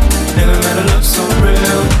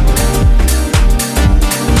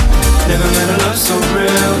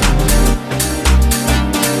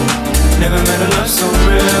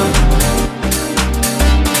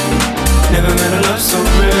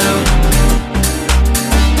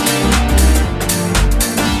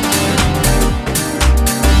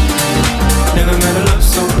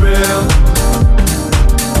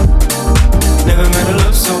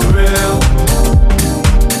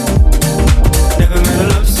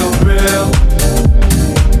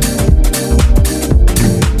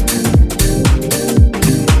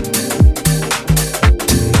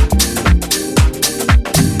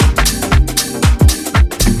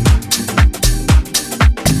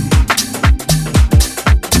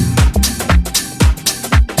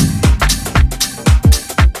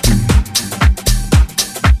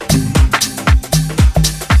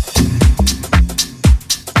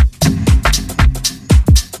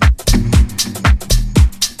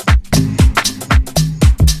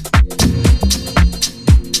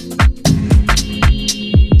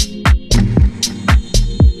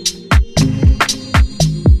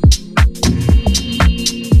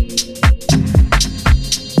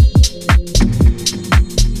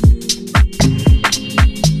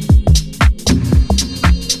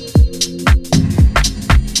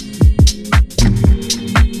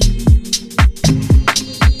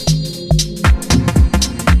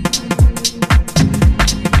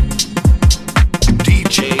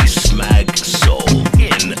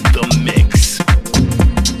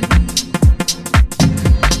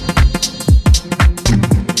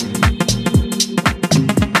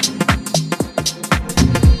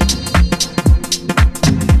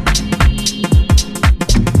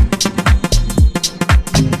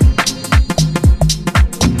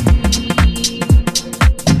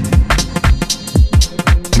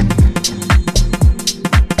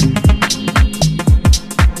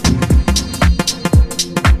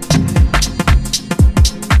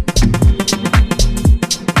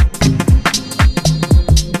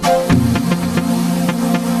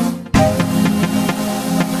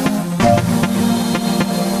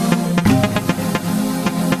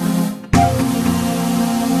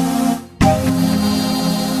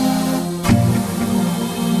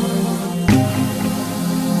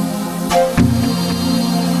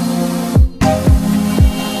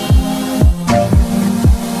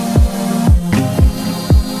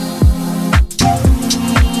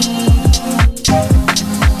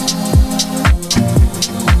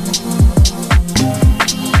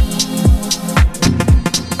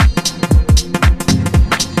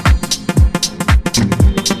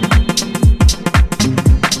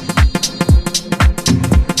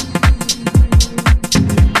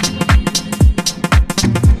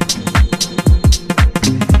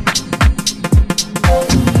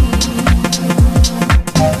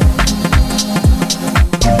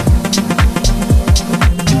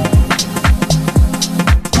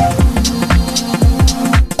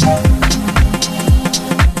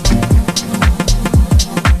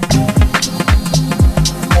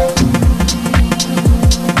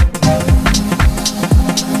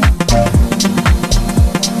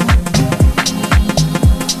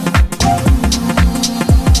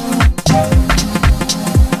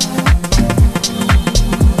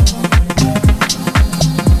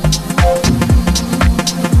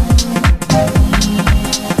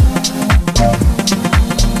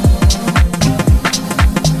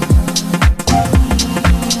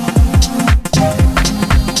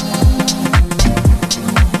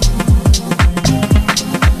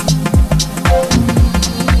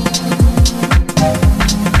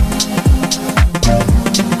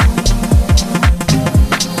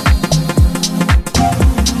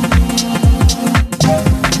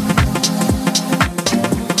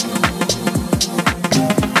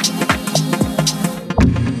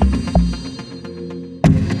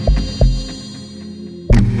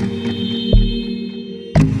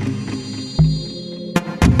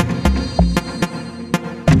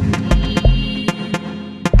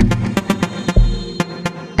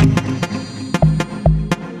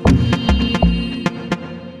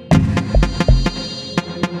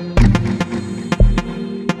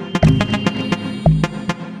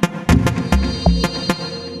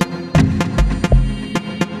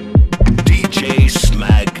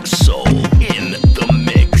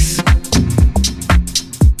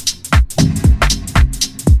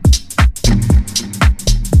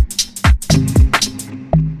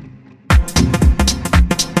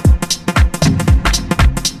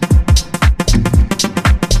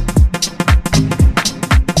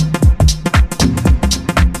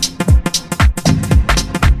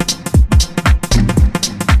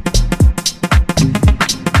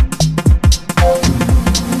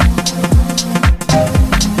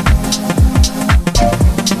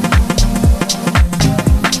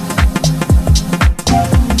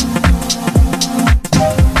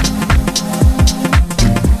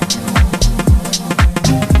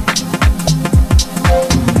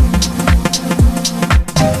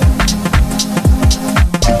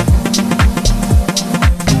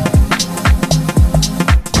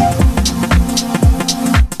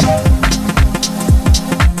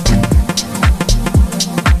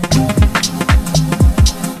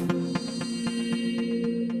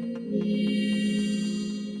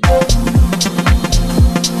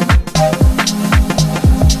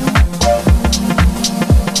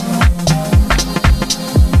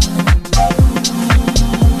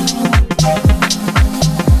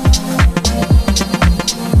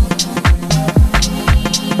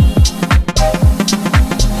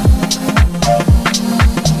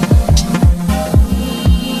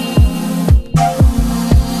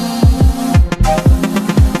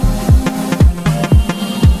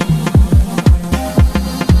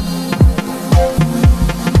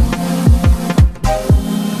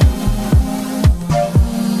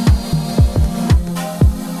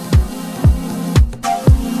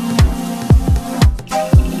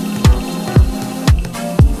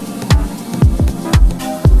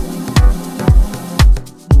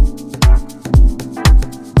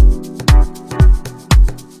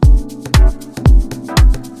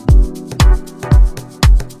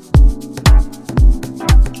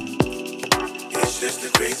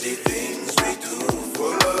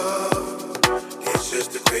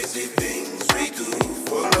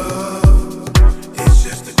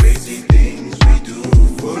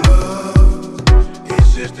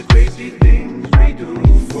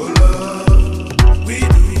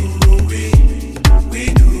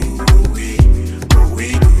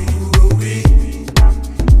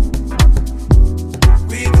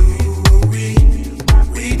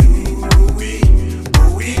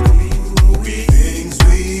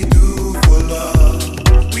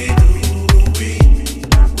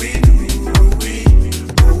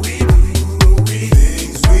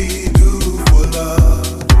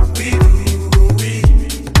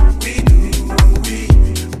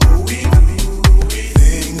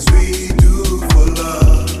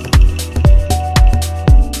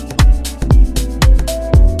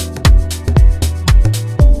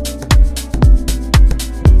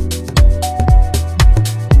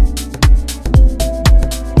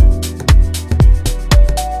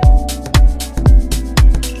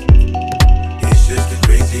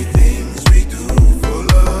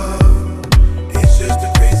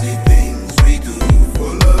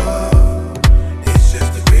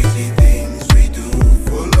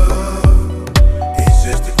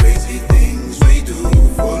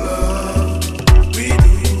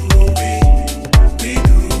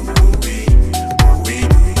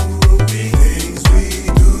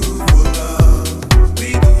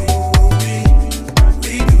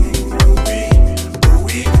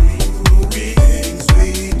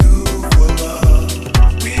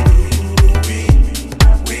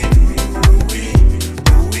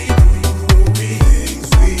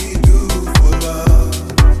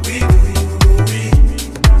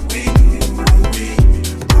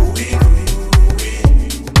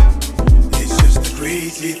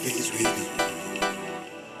 crazy things we do.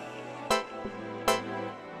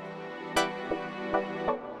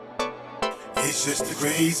 It's just the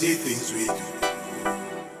crazy things we do.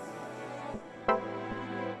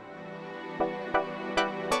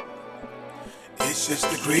 It's just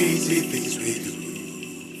the crazy things we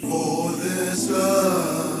do for this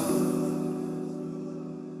love.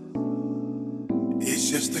 It's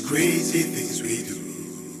just the crazy things we do.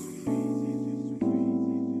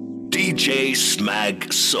 DJ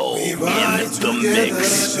Smagsoul We in ride the together. mix.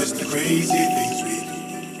 It's just the crazy things we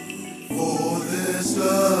do for this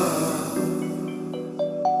love.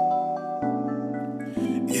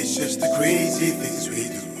 It's just the crazy things we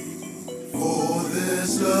do for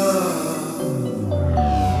this love.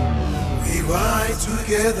 We ride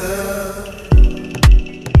together.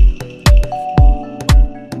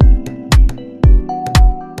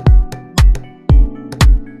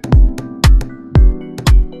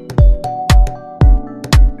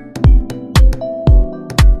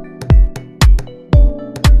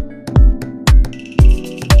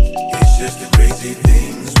 It's just the crazy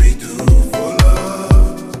things we do for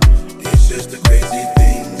love. It's just the crazy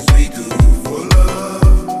things we do for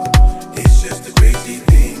love. It's just the crazy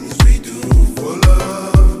things we do for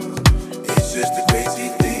love.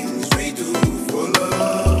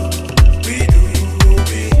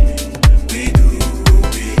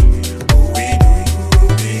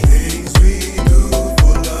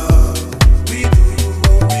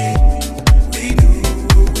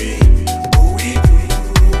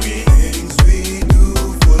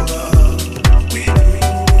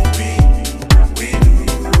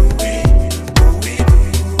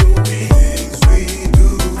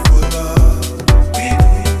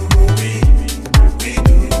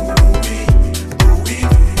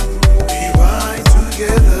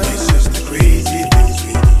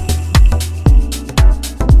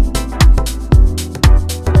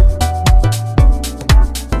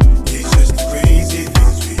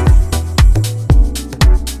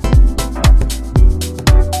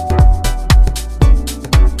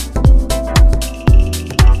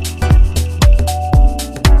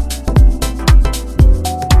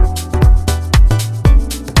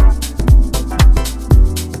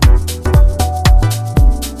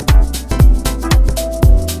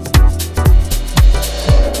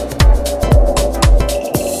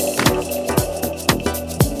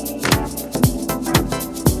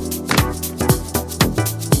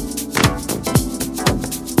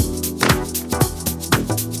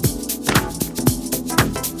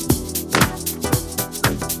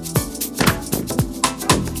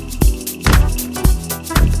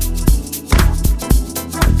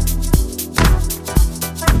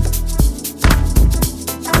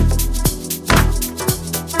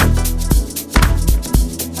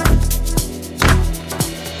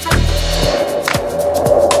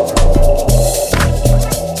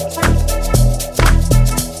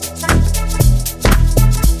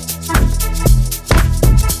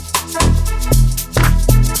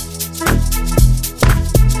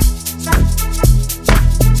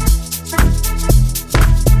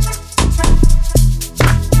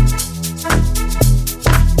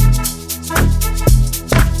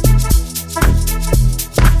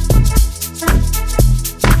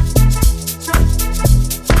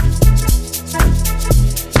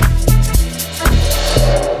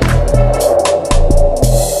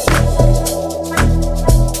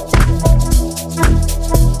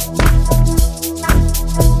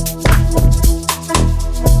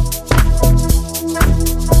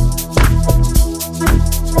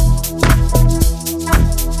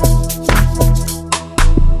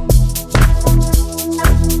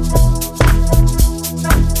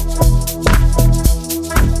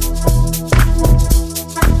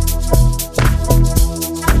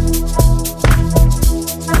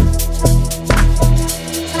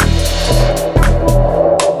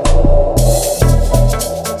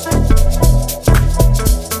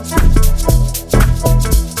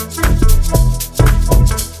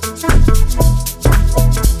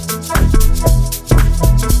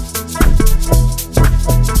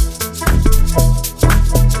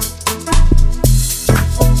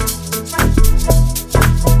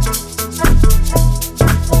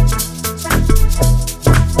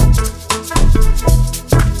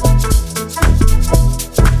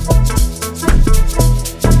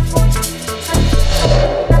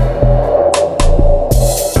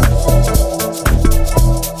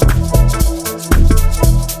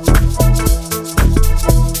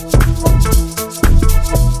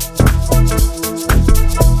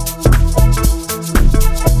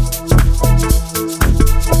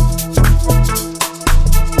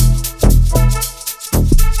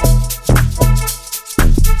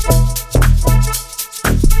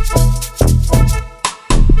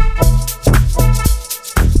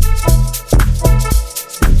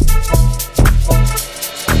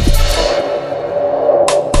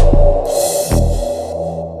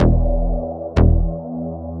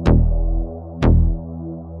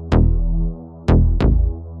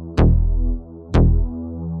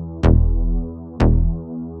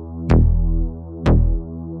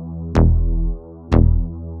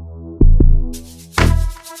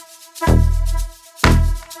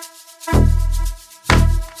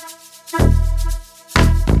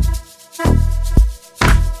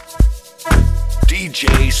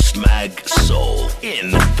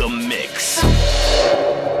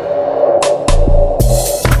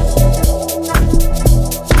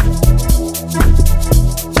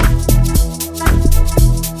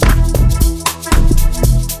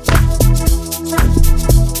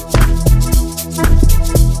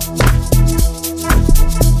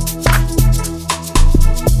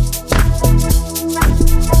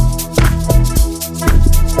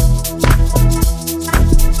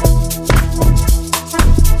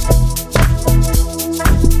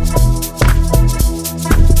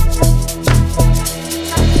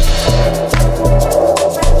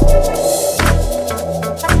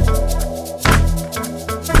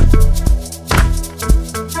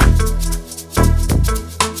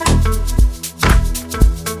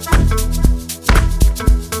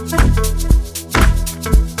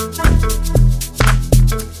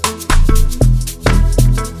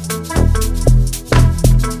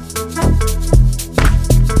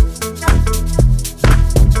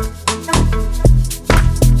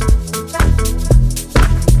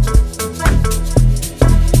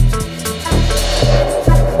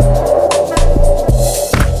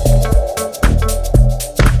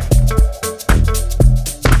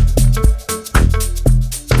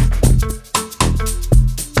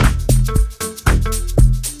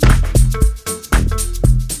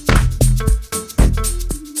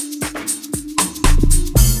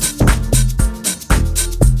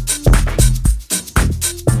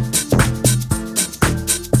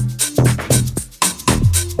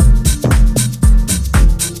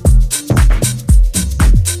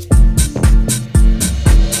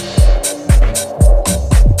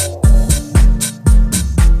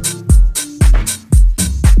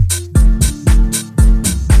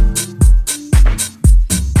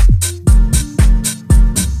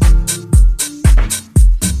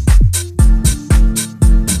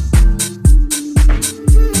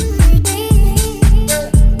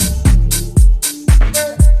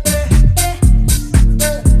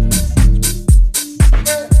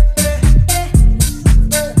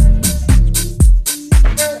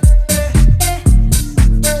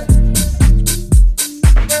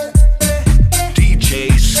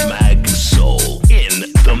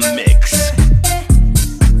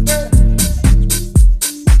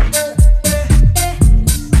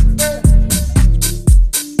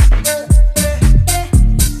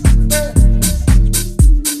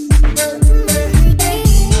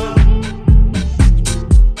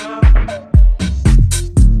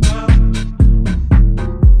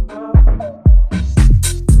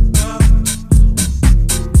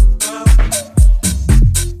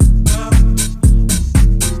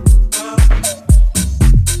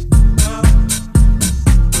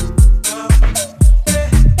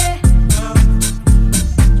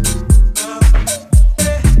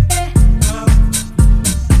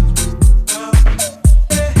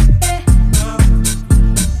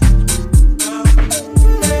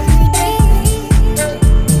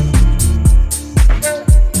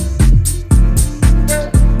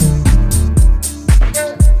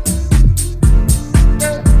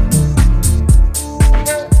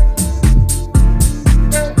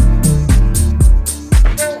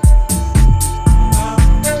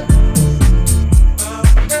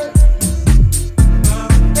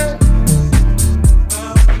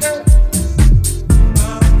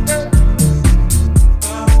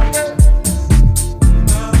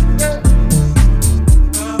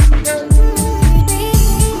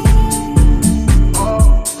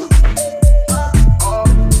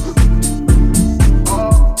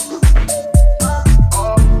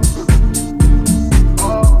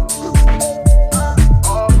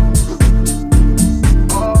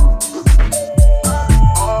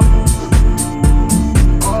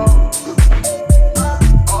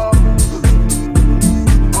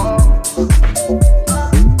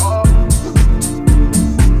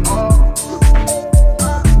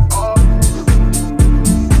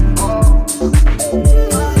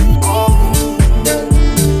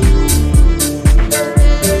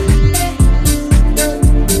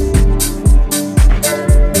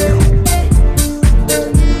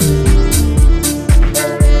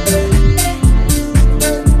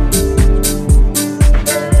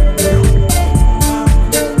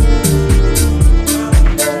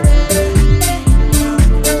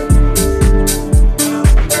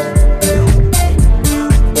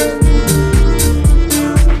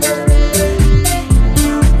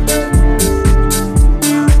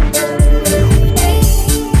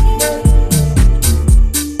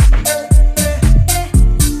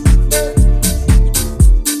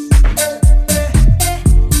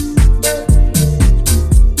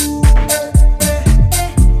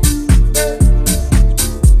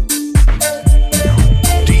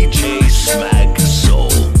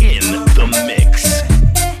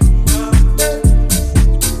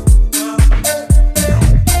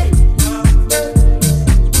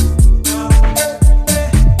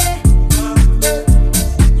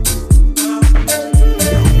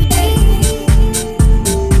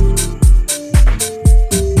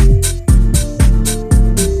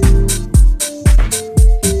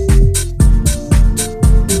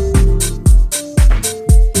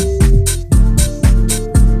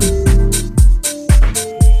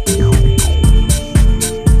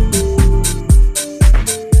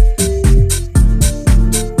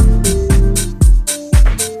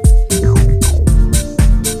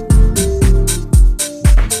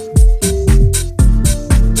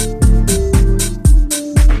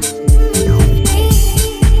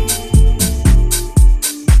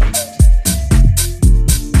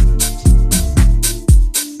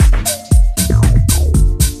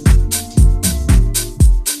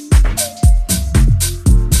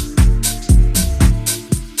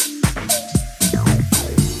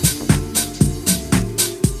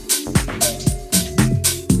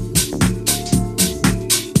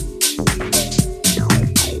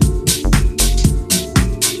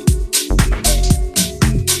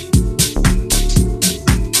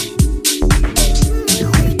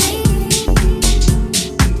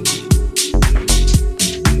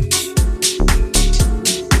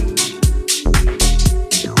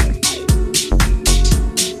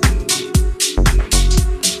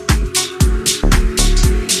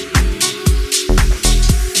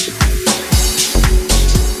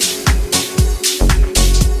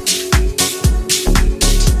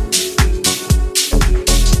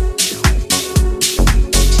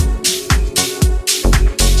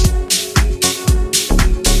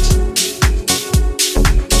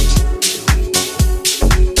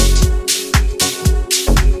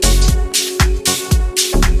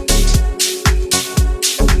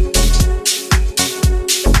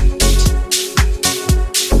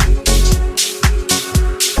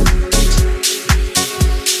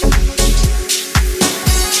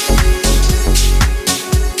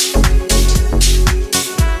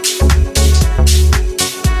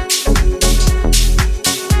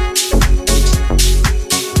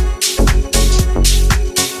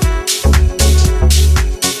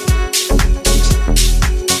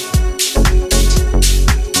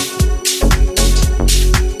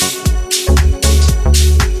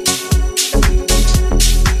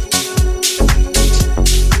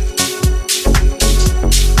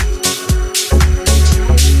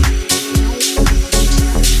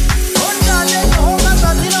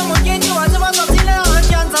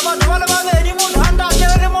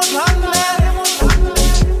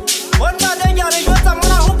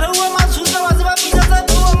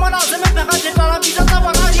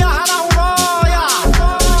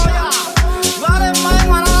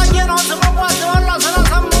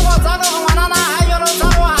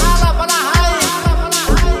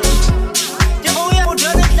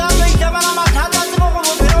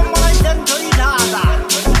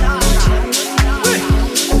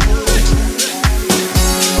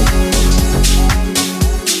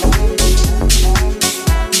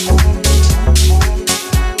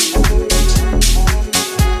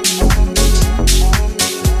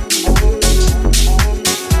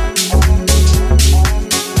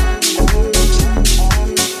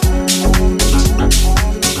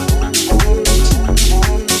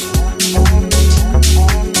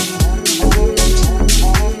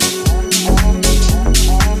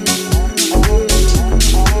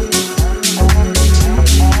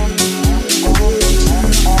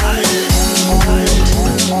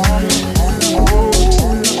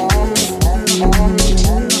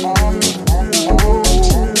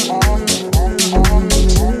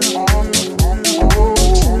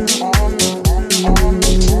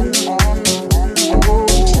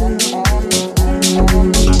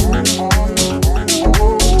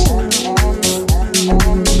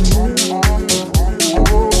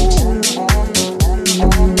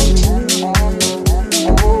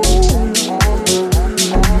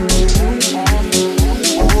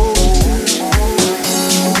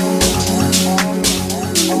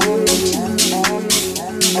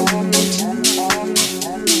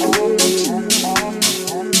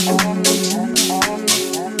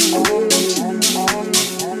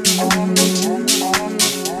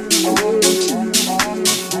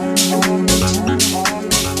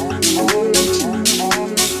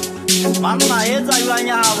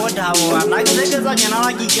 akisegeza nyana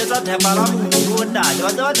la kikeza thepala mu nda ba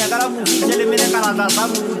tsa thekala mu fitele mele kana tsa sa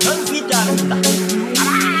mu confident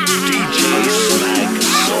DJ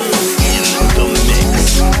Smagsoul in the mix.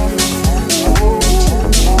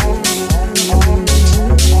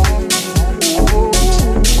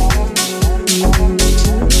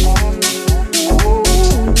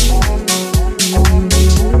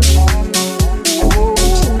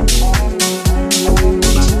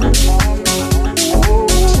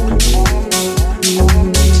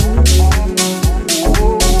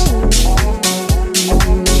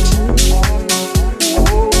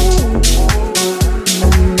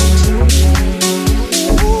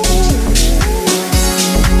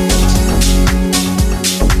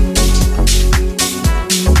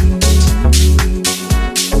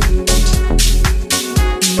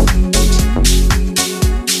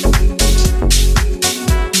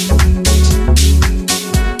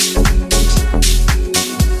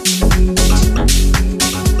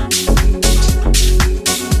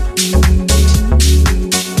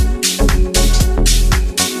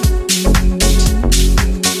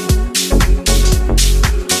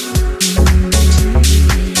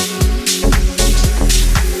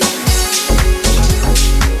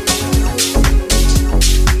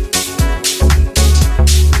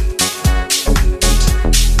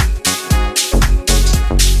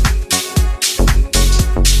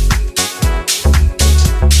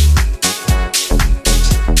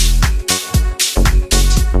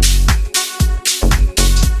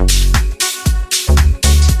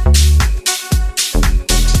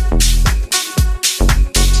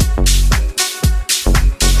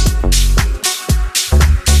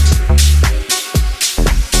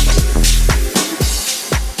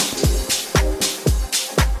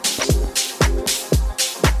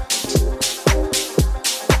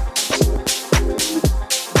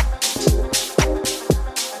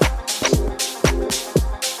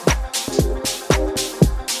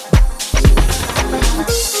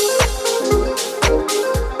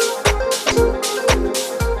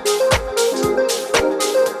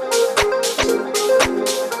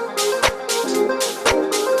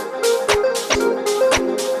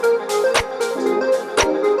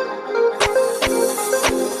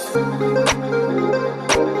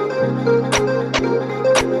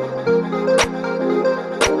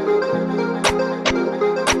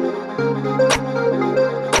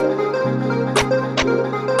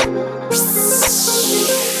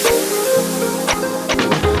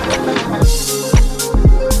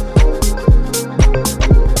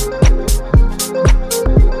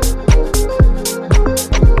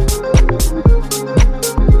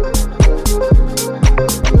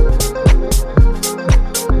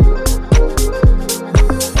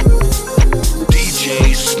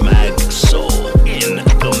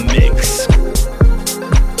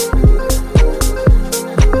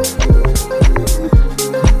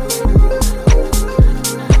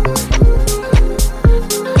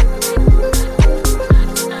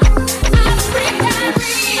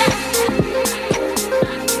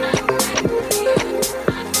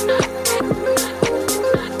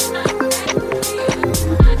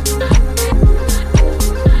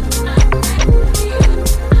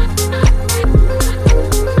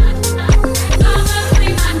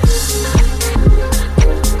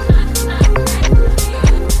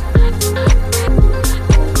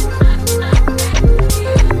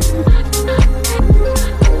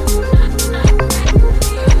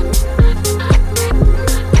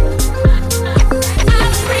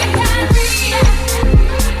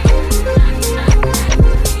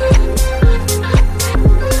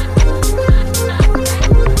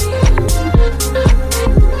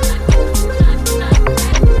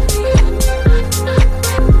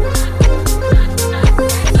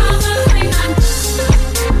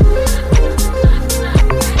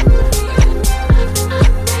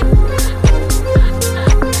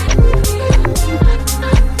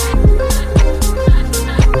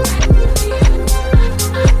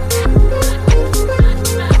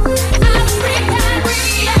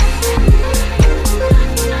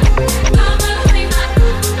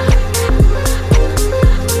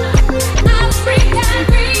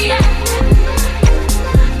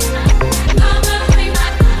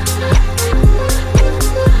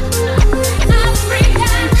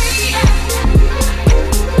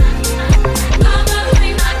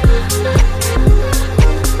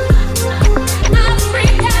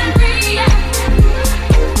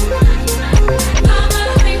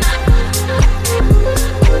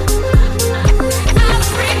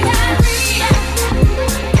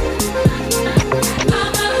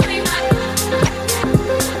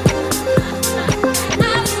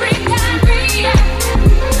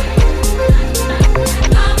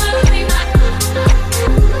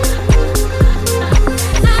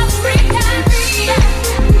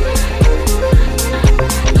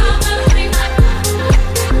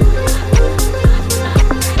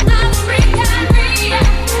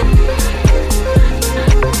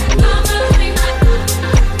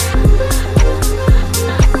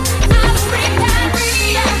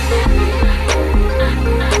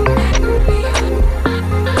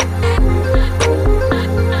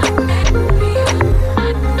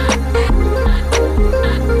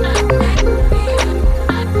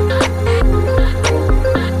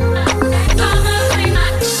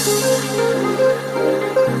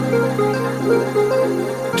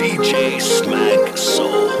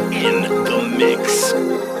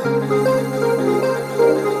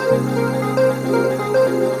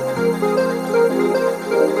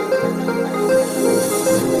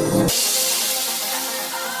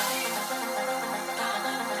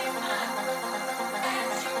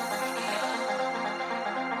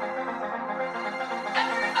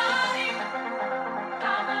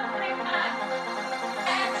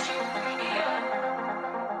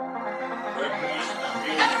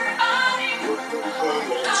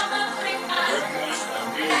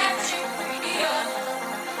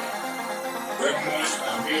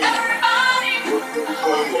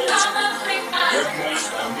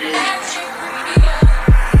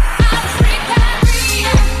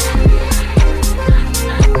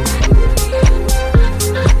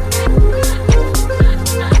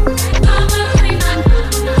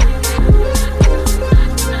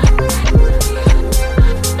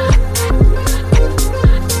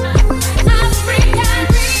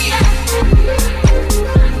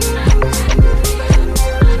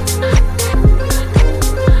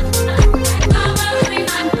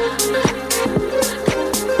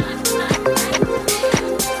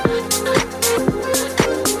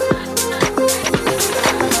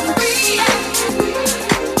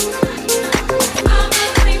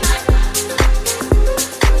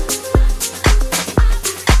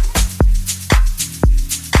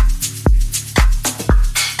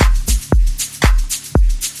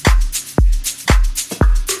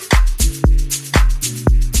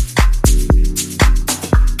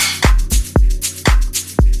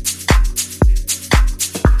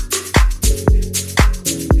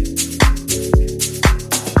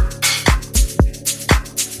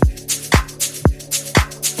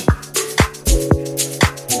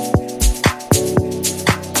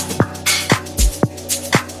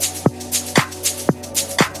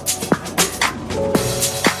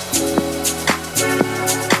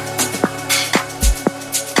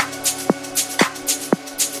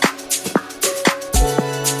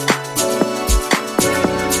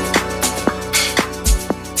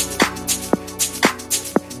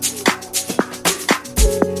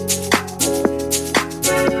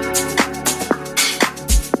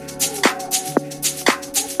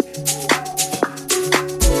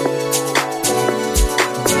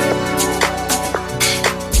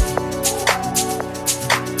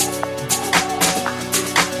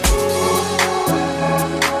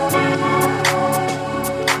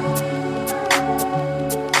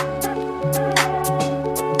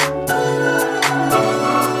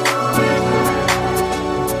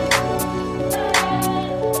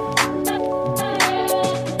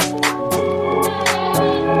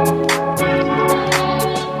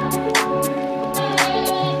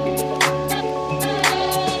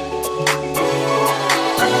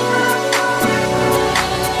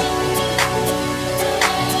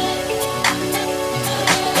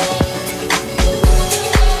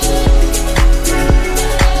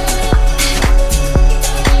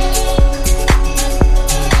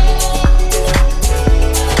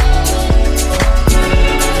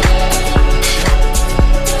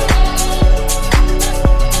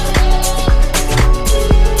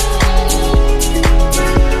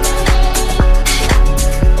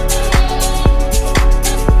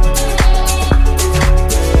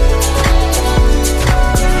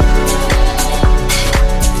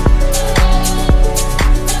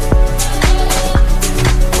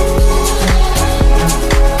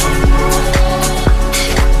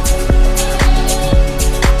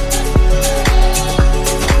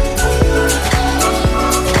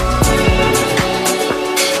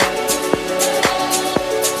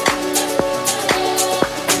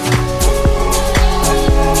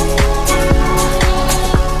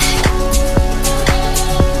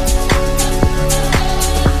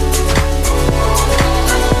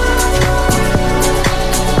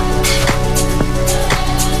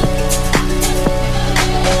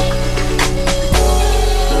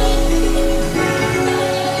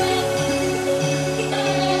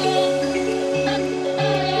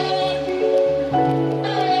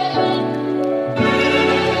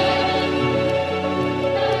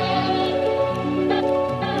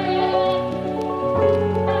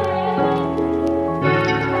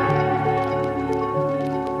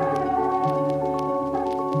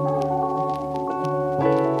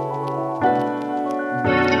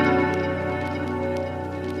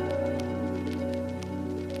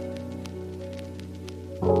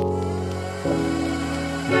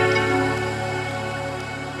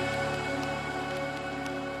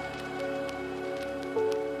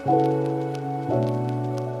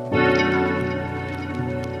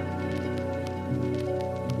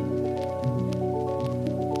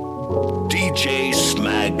 DJ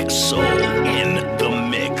Smagsoul in the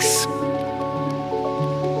mix.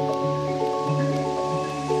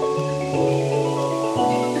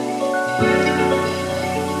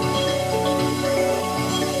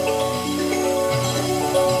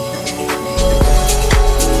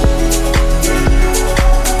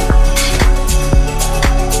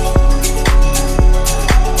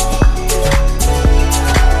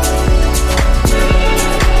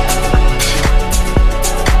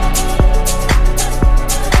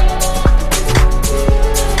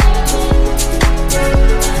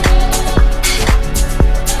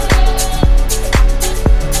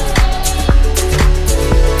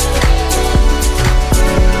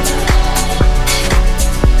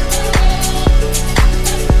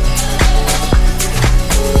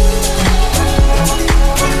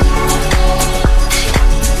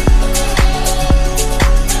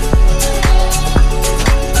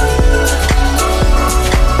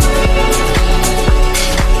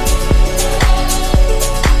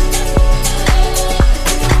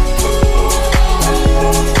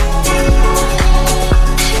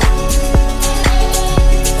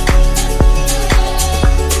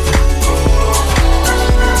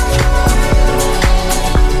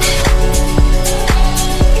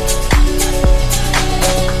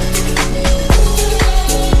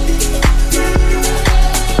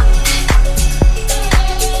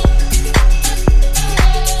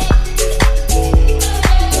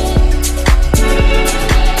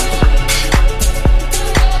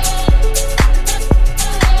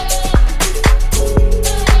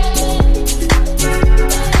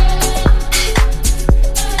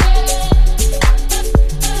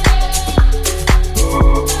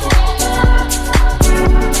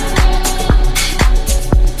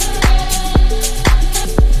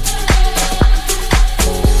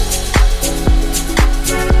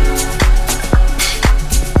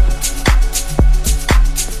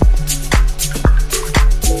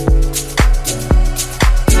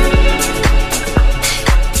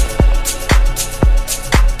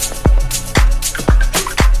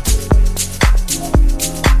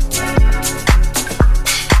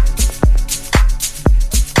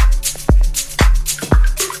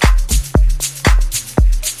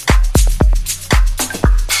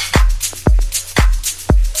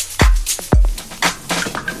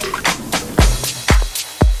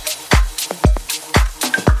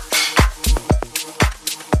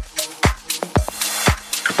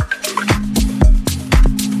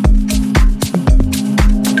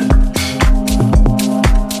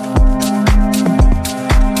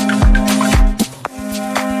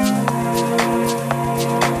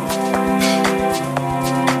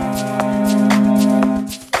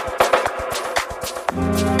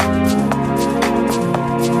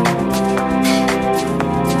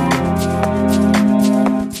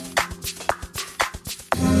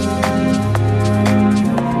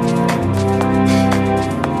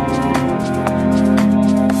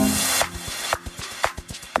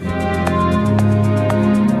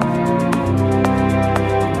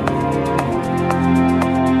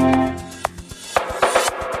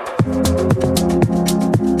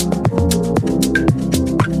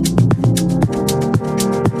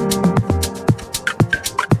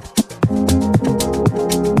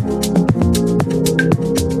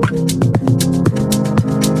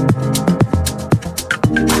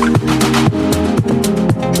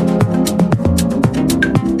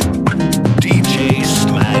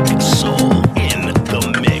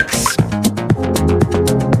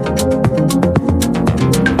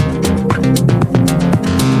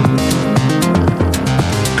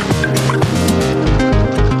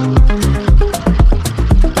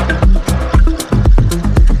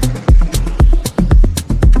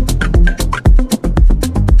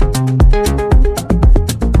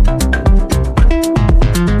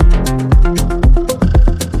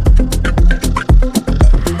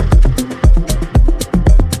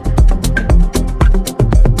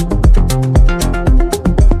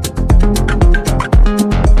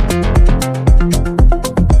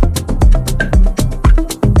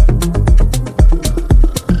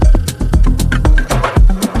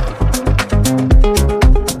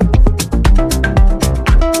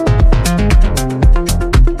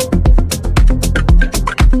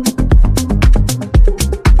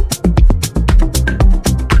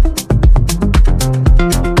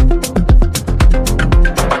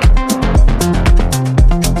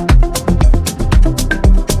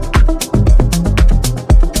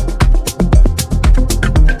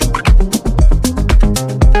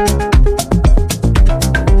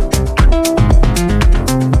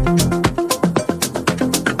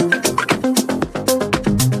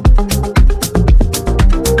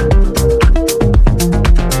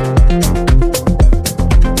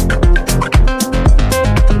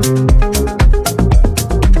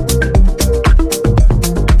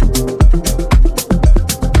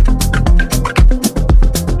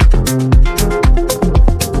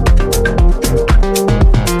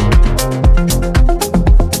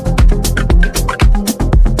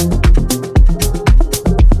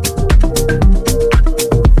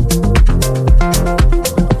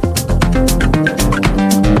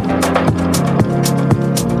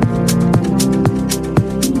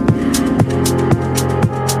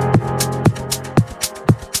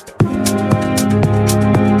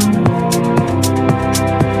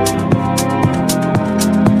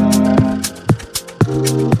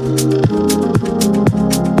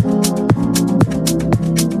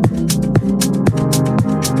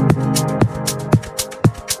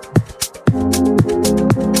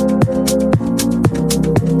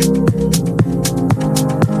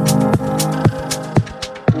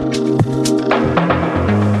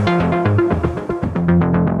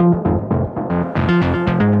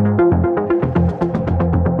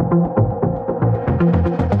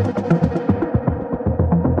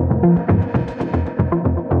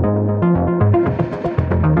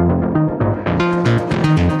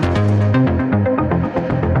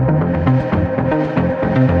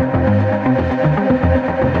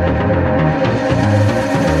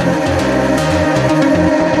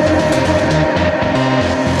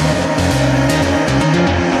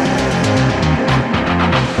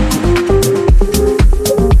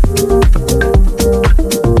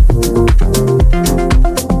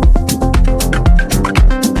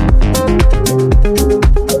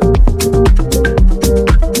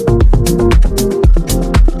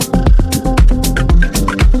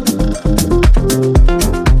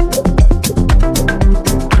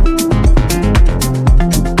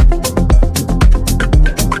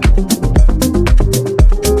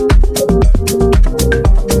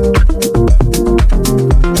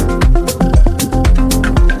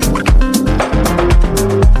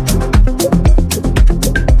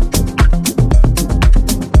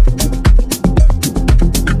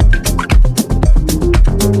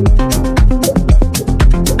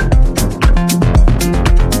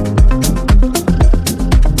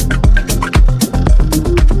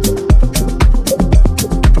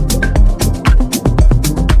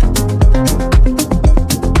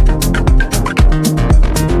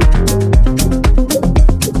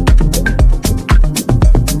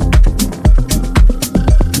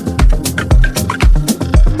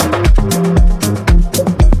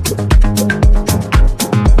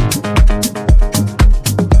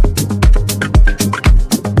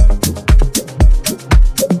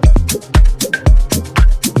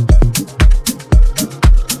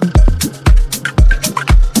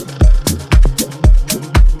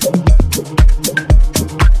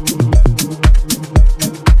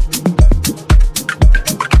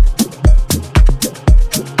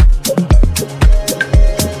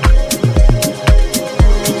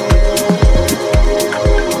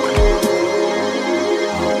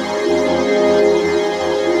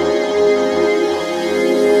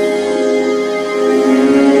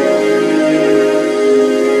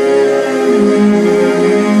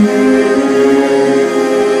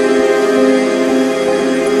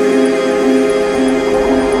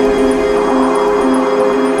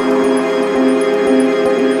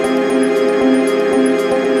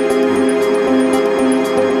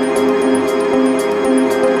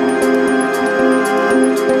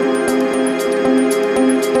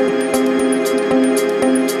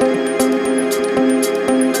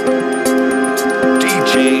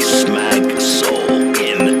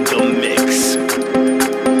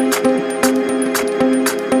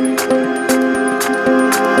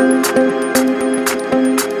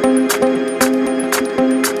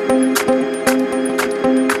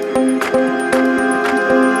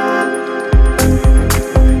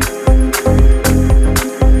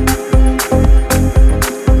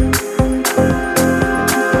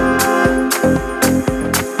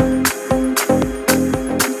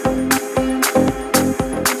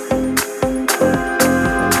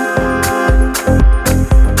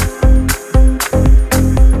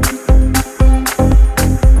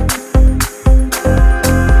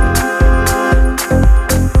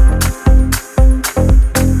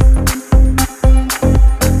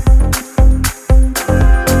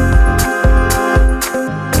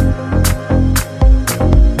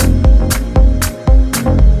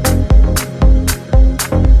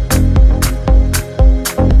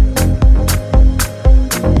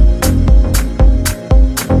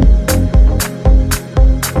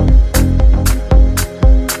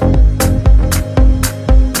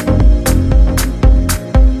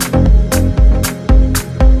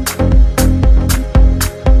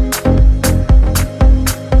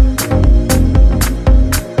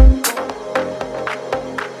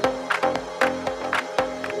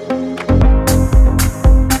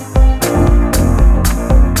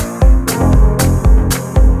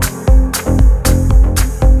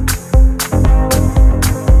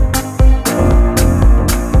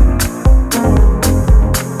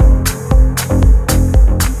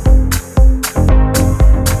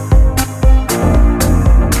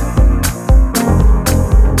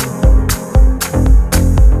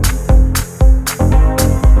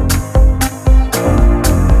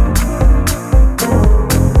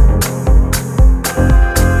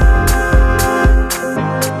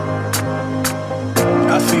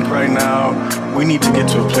 we need to get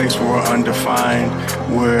to a place where we're undefined,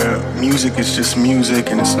 where music is just music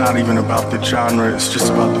and it's not even about the genre, it's just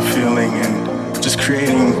about the feeling and just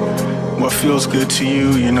creating what feels good to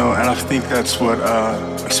you, you know. And I think that's what,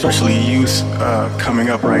 especially youth coming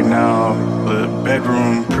up right now, the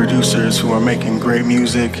bedroom producers who are making great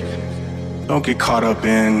music, don't get caught up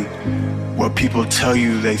in what people tell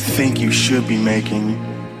you they think you should be making.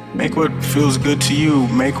 Make what feels good to you.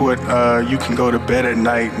 Make what you can go to bed at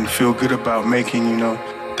night and feel good about making, you know.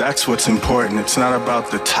 That's what's important. It's not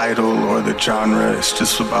about the title or the genre. It's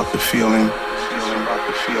just about the feeling. About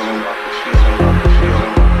the feeling.